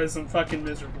mean because I'm fucking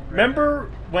miserable. Right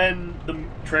Remember when the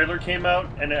trailer came out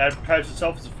and it advertised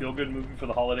itself as a feel-good movie for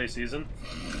the holiday season?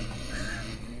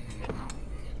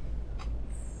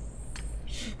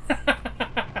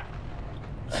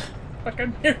 Fuck,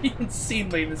 I've never even seen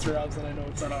Les Miserables and I know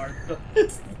it's not art.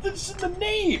 It's in the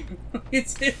name.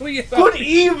 It's really about Good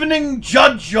evening,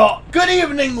 Judge Your... Good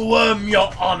evening, Worm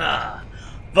Your Honor.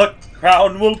 The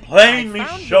crown will plainly I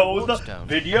found show your the wardstone.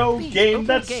 video Please, game open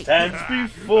that the gate. stands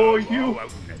before you. Open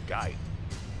the gate.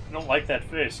 I don't like that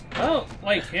face. I don't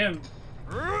like him.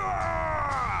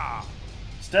 Was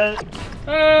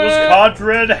caught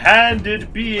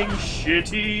red-handed being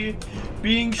shitty.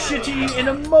 Being shitty in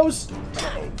a most...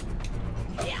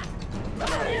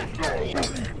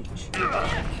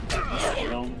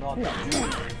 Will not do.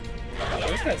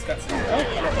 This guy's got some health.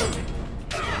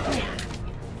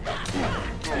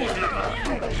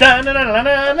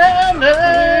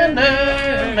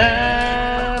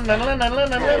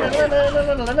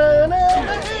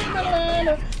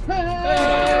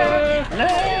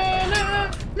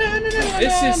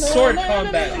 This is sword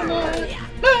combat.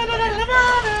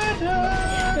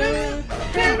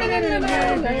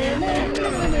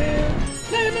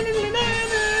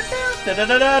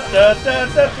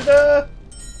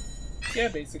 Yeah,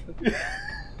 basically.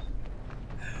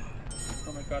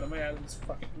 Oh my god, am I out of this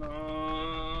fucking...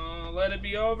 No, let it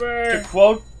be over! To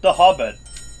quote The Hobbit,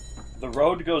 the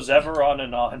road goes ever on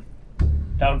and on,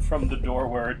 down from the door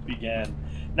where it began.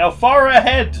 Now far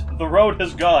ahead the road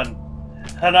has gone,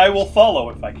 and I will follow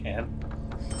if I can.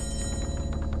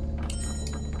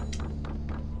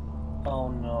 Oh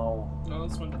no. No,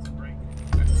 this one doesn't break.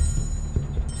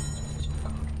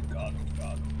 God.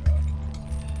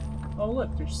 Oh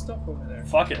look, there's stuff over there.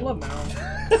 Fuck it. I love now.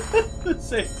 The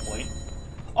same point.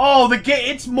 Oh, the game.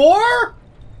 It's more?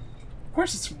 Of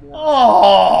course it's more.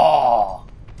 Oh.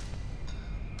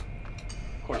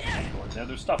 Of course there's more.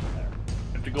 There's stuff in there.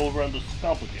 You have to go around this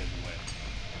complicated way.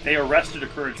 They arrested a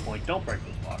courage point. Don't break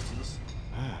those boxes.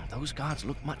 Those guards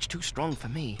look much too strong for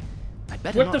me. I'd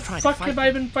better What not the try fuck to fight have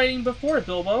I been fighting before,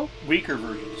 Bilbo? Weaker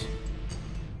versions.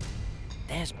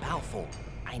 There's Balfour.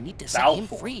 I need to set him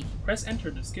Balfour. free. Press enter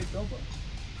to skip Bilbo.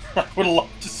 I would love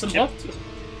to Would skip. love to.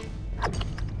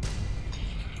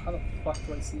 How the fuck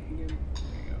do I see it again? There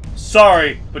you go.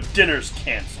 Sorry, but dinner's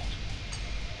canceled.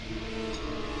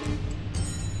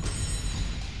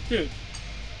 Dude,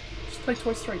 just play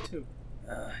Toy Story 2.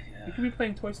 Yeah. You could be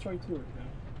playing Toy Story 2 right now.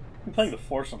 I'm playing The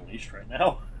Force Unleashed right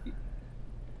now.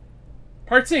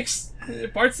 Part 6!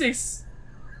 Part 6!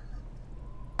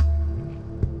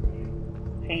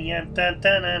 I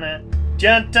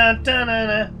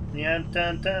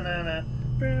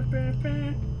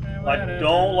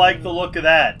don't like the look of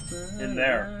that in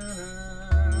there.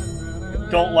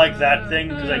 Don't like that thing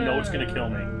because I know it's gonna kill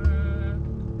me.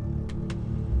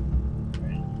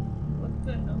 What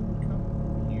the hell would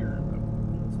come here?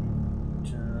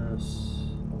 Just...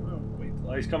 Oh, wait.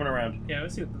 Oh, he's coming around. Yeah,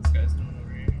 let's see what this guy's doing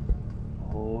over here.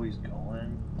 Oh, he's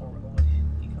going. Oh,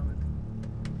 he coming.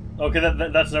 Okay,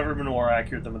 that's never been more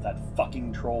accurate than with that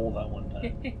fucking troll that one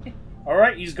time.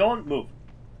 Alright, he's going. Move.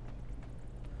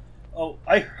 Oh,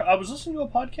 I was listening to a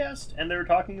podcast, and they were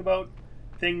talking about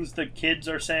things that kids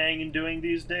are saying and doing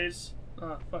these days.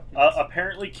 Fuck yes.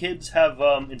 Apparently kids have,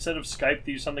 instead of Skype,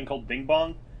 they use something called Bing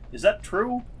Bong. Is that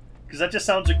true? Because that just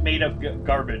sounds like made-up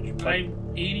garbage. I'm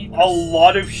 80%. A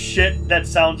lot of shit that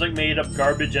sounds like made-up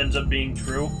garbage ends up being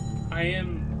true. I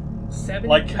am 70%.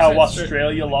 Like how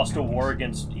Australia lost a war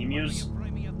against emus.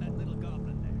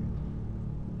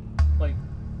 Like,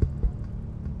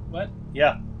 what?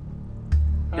 Yeah.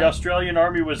 The Australian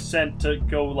army was sent to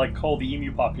go, like, cull the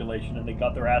emu population, and they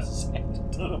got their asses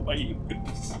handed to them by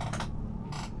emus.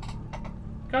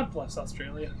 God bless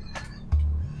Australia.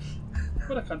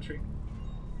 What a country.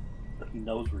 He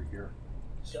knows we're here.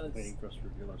 He's Does. waiting for us to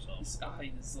reveal ourselves.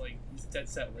 He's dead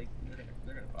set, like,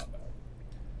 they're gonna pop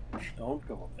out. Don't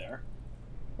go up there.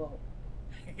 Well.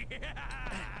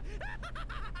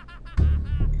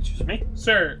 Excuse me?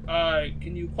 Sir,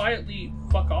 can you quietly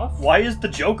fuck off? Why is the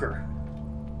Joker?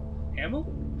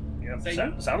 Hamill? Yeah, Is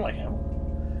that you? sound like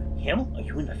Hamill. Hamill? Are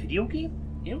you in a video game?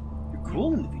 You? You're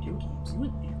cool in the video games. You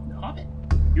in the Hobbit?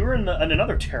 You were in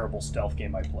another terrible stealth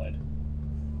game I played.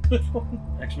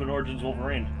 X-Men Origins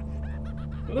Wolverine.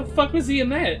 What the fuck was he in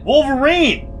that?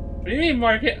 Wolverine! What do you mean,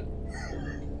 Market?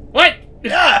 What?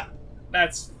 Yeah!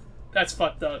 That's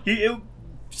fucked up. It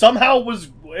somehow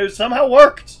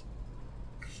worked.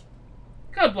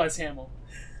 God bless Hamill.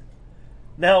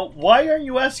 Now, why aren't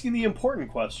you asking the important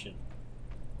question?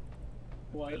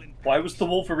 What? Why was the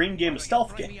Wolverine game a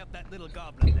stealth game?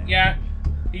 Yeah,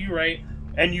 you're right.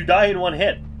 And you die in one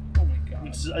hit, Oh my god.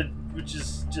 which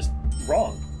is just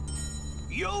wrong.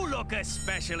 You look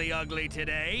especially ugly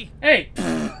today. Hey!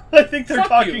 I think they're Fuck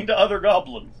talking you. to other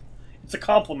goblins. It's a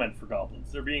compliment for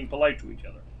goblins. They're being polite to each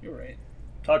other. You're right.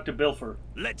 Talk to Bilfer.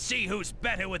 Let's see who's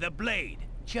better with a blade.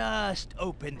 Just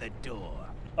open the door.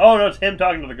 Oh no, it's him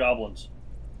talking to the goblins.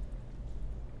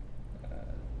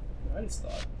 I just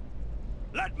thought.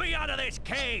 Let me out of this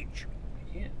cage!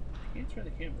 I can't turn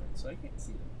the camera in, so I can't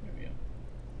see them. There we go.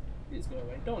 Please go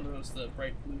away. Don't notice the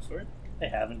bright blue sword. They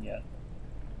haven't yet.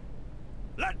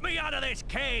 Let me out of this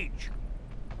cage!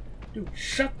 Dude,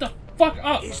 shut the fuck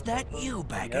up! Is that you,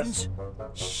 Baggins?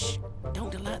 Shh!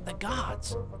 Don't alert the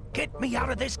guards. Get me out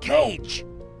of this cage!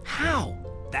 How?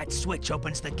 That switch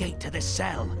opens the gate to this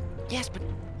cell. Yes, but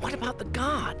what about the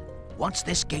guard? Once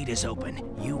this gate is open,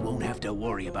 you won't have to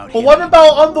worry about But him. what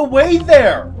about on the way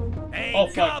there? Hey, Oh,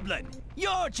 fuck. Goblin!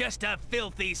 You're just a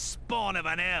filthy spawn of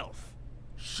an elf!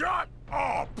 Shut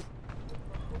up!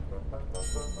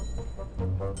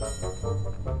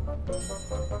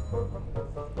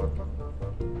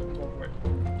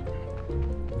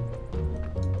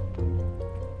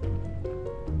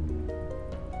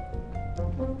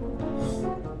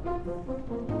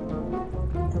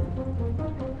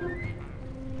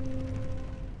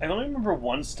 I only remember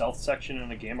one stealth section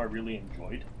in a game I really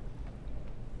enjoyed.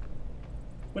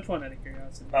 Which one, out of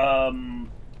curiosity?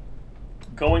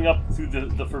 Going up through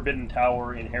the Forbidden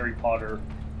Tower in Harry Potter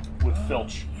with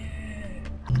Filch.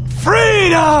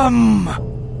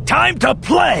 Freedom! Time to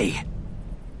play!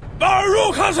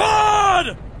 Baruch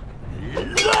Hazard!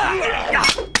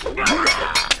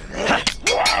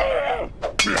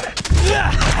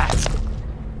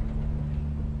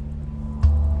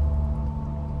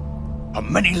 For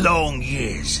many long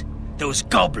years, those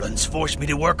goblins forced me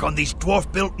to work on these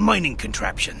dwarf-built mining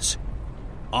contraptions.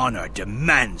 Honor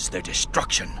demands their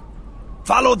destruction.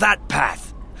 Follow that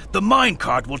path. The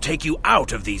minecart will take you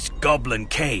out of these goblin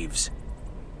caves.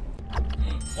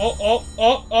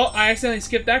 Oh, I accidentally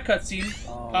skipped that cutscene.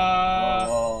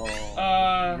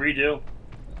 Redo.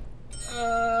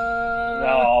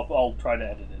 No, I'll try to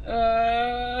edit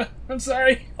it. I'm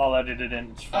sorry. I'll edit it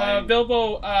in. It's fine.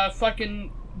 Bilbo,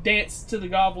 fucking danced to the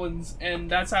goblins, and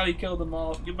that's how he killed them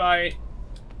all. Goodbye.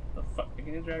 The fuck? I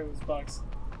can interact with this box.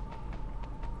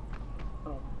 I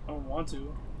don't want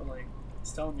to, but like,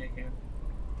 it's telling me I can.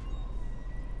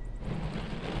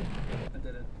 I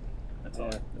did it. That's all.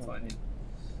 That's all I need.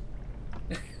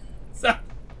 So,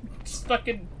 just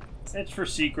fucking. It's for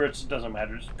secrets. It doesn't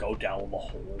matter. Just go down the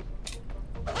hole.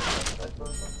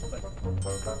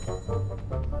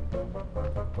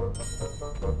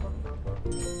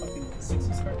 Fucking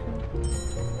 60s cartoon.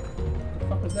 What the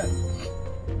fuck was that?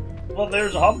 Well,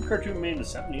 there's a Hobbit cartoon made in the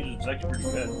 70s. It's actually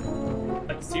pretty good.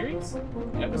 Like a series?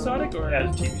 Episodic or? Yeah,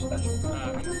 it's a TV special.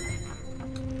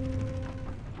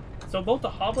 So both The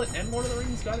Hobbit and Lord of the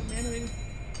Rings got it animated?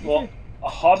 Well, A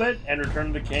Hobbit and Return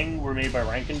of the King were made by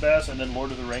Rankin Bass, and then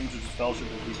Lord of the Rings, which is Fellowship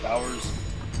of the Two Towers,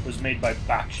 was made by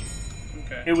Bakshi.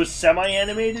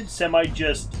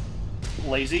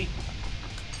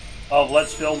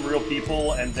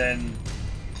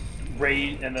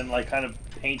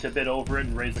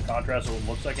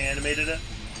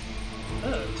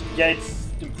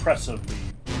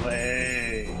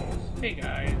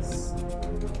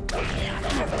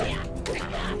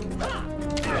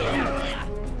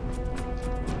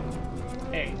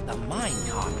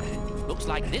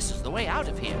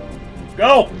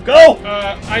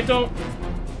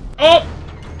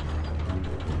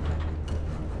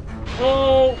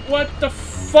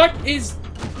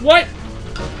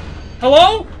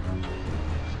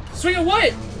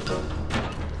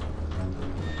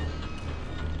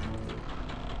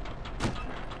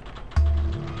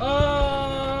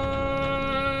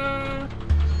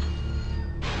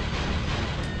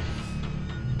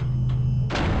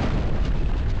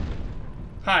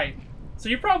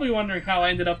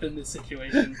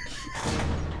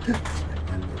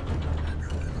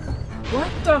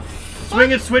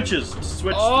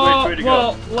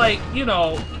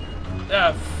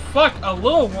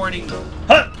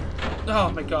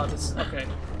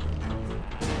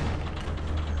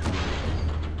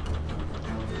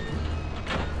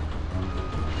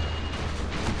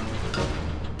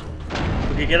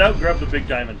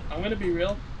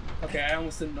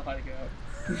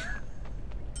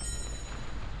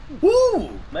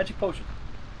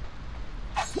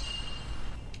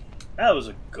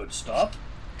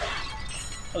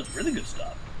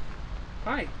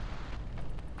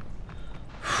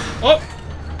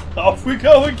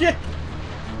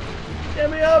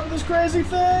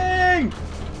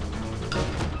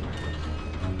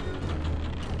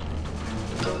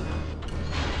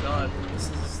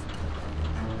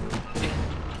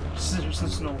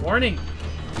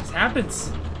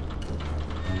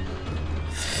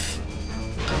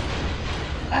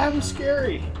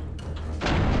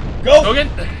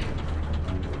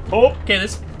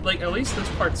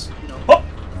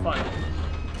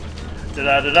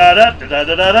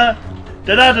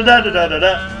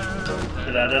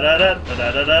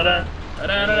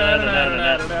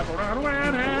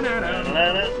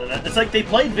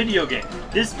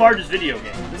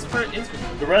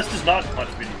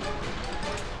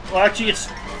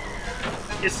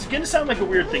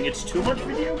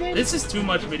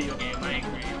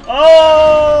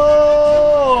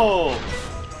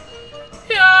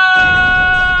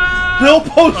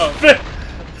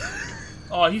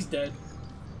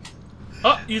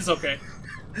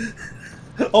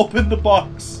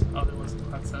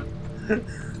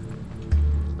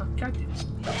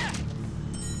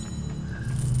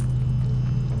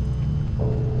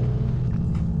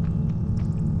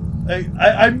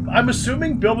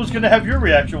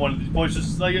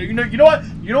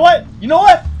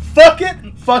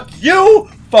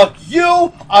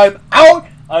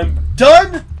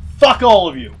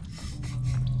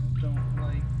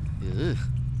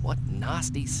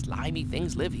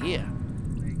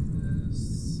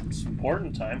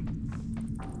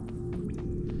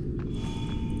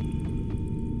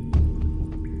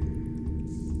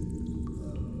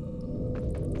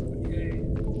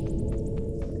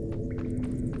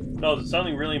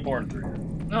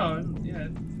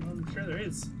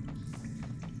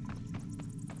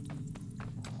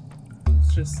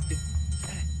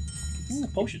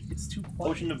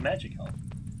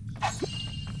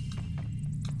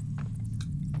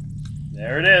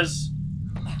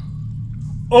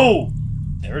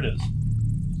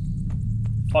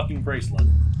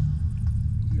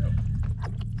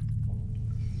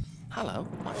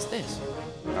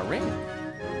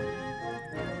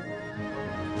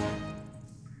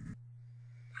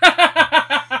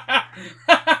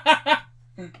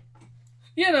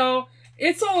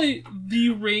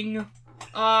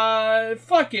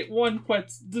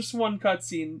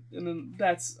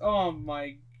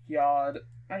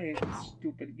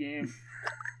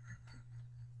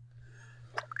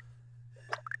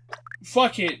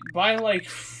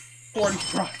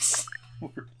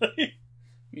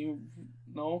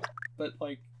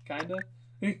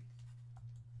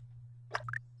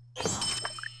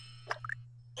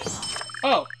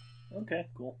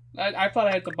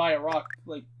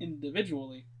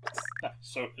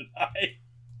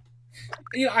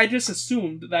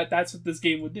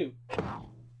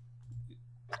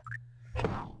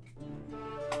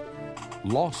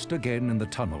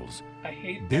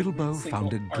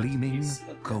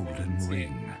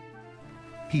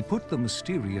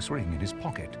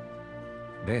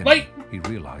 Then Like- he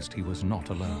realized he was not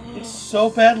alone. It's so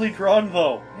badly drawn,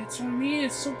 though. It's for me.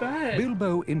 It's so bad.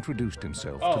 Bilbo introduced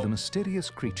himself to the mysterious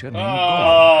creature named Gollum.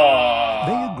 Ah.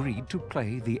 They agreed to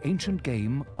play the ancient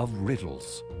game of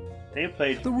riddles. They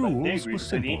played. The rules were The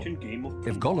simple. ancient game of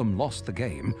If Gollum lost the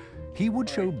game, he would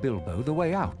show Bilbo the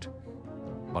way out.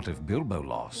 But if Bilbo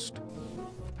lost,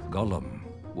 Gollum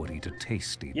would eat a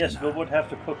tasty Yes, dinner. Bill would have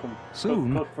to cook him.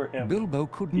 Soon, cook for him. Bilbo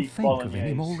couldn't Beef think of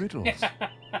any bolognese. more riddles.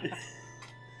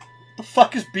 The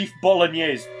fuck is beef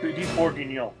bolognese? Beef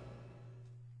bourguignon.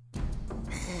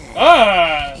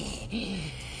 Ah!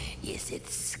 Is it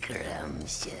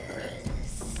scrumptious?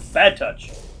 Bad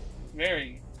touch.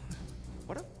 Very.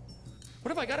 What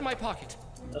have I got in my pocket?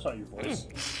 That's not your voice.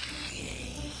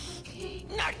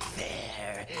 Not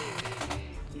fair.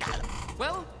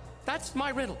 Well, that's my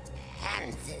riddle.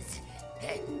 Hands,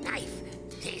 knife,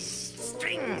 this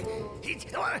string,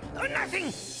 or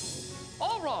nothing.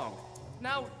 All wrong.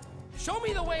 Now, show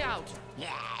me the way out.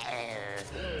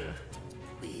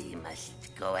 We must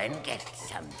go and get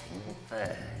something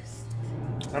first.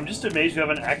 I'm just amazed you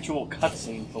have an actual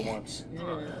cutscene for once.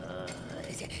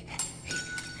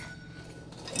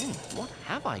 What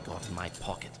have I got in my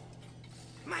pocket?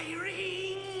 My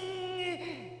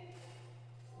ring!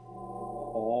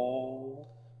 Oh.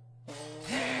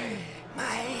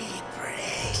 My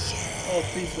precious! Oh,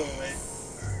 please go away.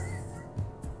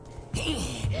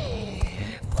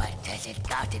 What has it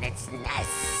got in its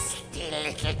nasty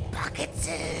little pockets?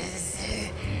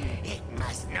 It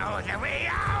must know the way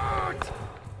out!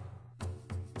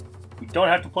 You don't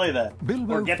have to play that. or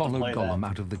Bilbo get to followed play Gollum that.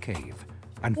 out of the cave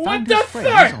and What found the his friends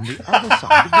fuck? on the other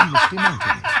side of the Misty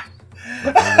Mountains.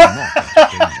 But they were not out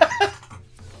of danger.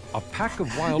 A pack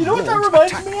of wild You know what that wolves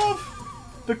reminds attacked. me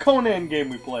of? The Conan game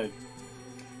we played.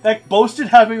 That boasted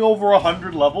having over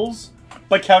 100 levels,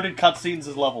 but counted cutscenes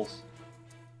as levels.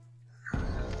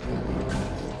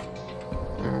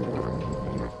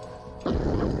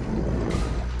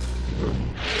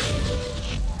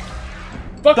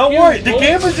 Fuck Don't you, worry, the wolf.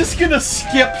 game is just gonna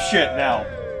skip shit now.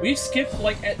 We've skipped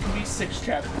like at least 6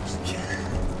 chapters.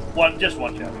 Just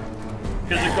one chapter.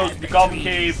 Because it goes to the Goblin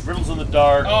Cave, Riddles in the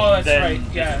Dark, Oh, that's then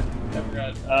right. Yeah, I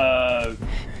forgot.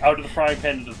 out of the frying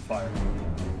pan into the fire.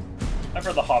 I've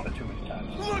read The Hobbit too many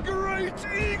times. The Great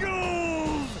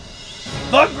Eagle!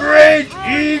 The Great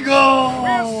Eagle!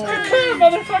 Caca,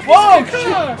 motherfucker! Whoa,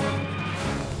 Caca!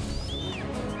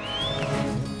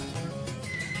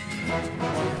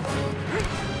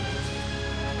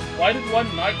 Why did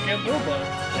one not get Bilbo?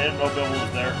 And no Bilbo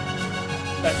was there.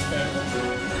 That's fair.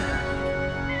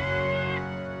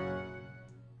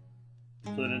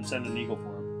 So they didn't send an eagle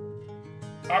for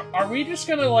him. Are we just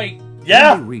gonna like? When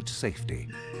Yeah! they reached safety,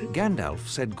 Gandalf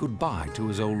said goodbye to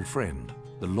his old friend,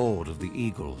 the Lord of the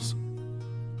Eagles.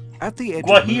 At the edge of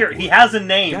Gwahir, he Mirkwood, has a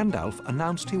name. Gandalf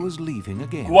announced he was leaving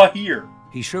again. Gwahir.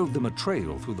 He showed them a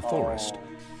trail through the forest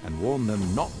Oh. and warned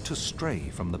them not to stray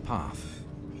from the path.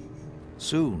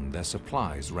 Soon their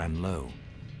supplies ran low.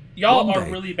 Y'all One are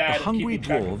day, really bad the at hungry keeping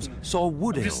track of dwarves food. saw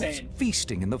wood I'm elves just saying.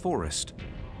 feasting in the forest,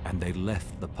 and they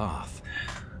left the path.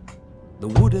 The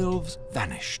wood elves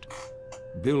vanished.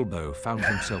 Bilbo found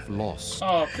himself lost.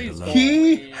 Oh, please alone. go.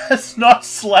 He has not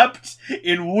slept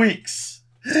in weeks.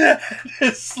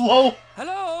 It's slow.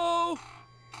 Hello?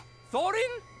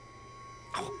 Thorin?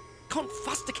 Oh, can't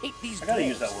fusticate these I gotta dwarves.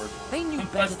 use that word. They knew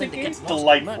better than to get Fusticate? lost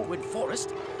Delightful. in Mirkwood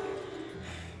Forest.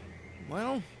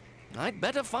 Well, I'd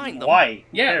better find them. Why?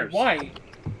 Who Yeah, cares? why?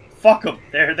 Fuck them.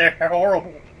 They're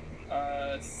horrible.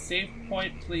 Save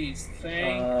point, please.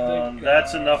 Thank the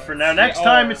That's gods. enough for now. Next Yeah,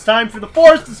 time, oh. it's time for the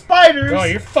Forest of Spiders. Oh,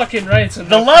 you're fucking right. It's the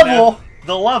enough level, for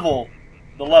the level,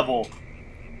 the level that.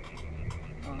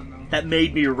 Oh, no. that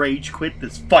made me rage quit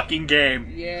this fucking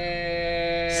game.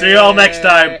 Yeah. See y'all next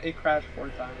time. It crashed 4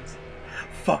 times.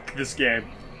 Fuck this game.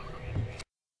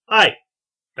 Hi.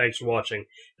 Thanks for watching.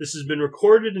 This has been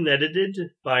recorded and edited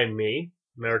by me,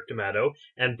 Merrick D'Amato,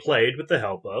 and played with the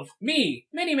help of... Me,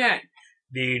 Mini-Man.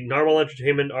 The Narwhal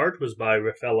Entertainment art was by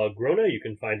Rafaela Grona. You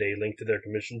can find a link to their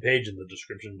commission page in the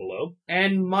description below.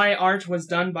 And my art was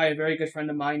done by a very good friend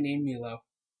of mine named Milo.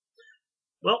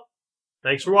 Well,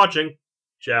 thanks for watching.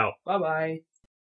 Ciao. Bye-bye.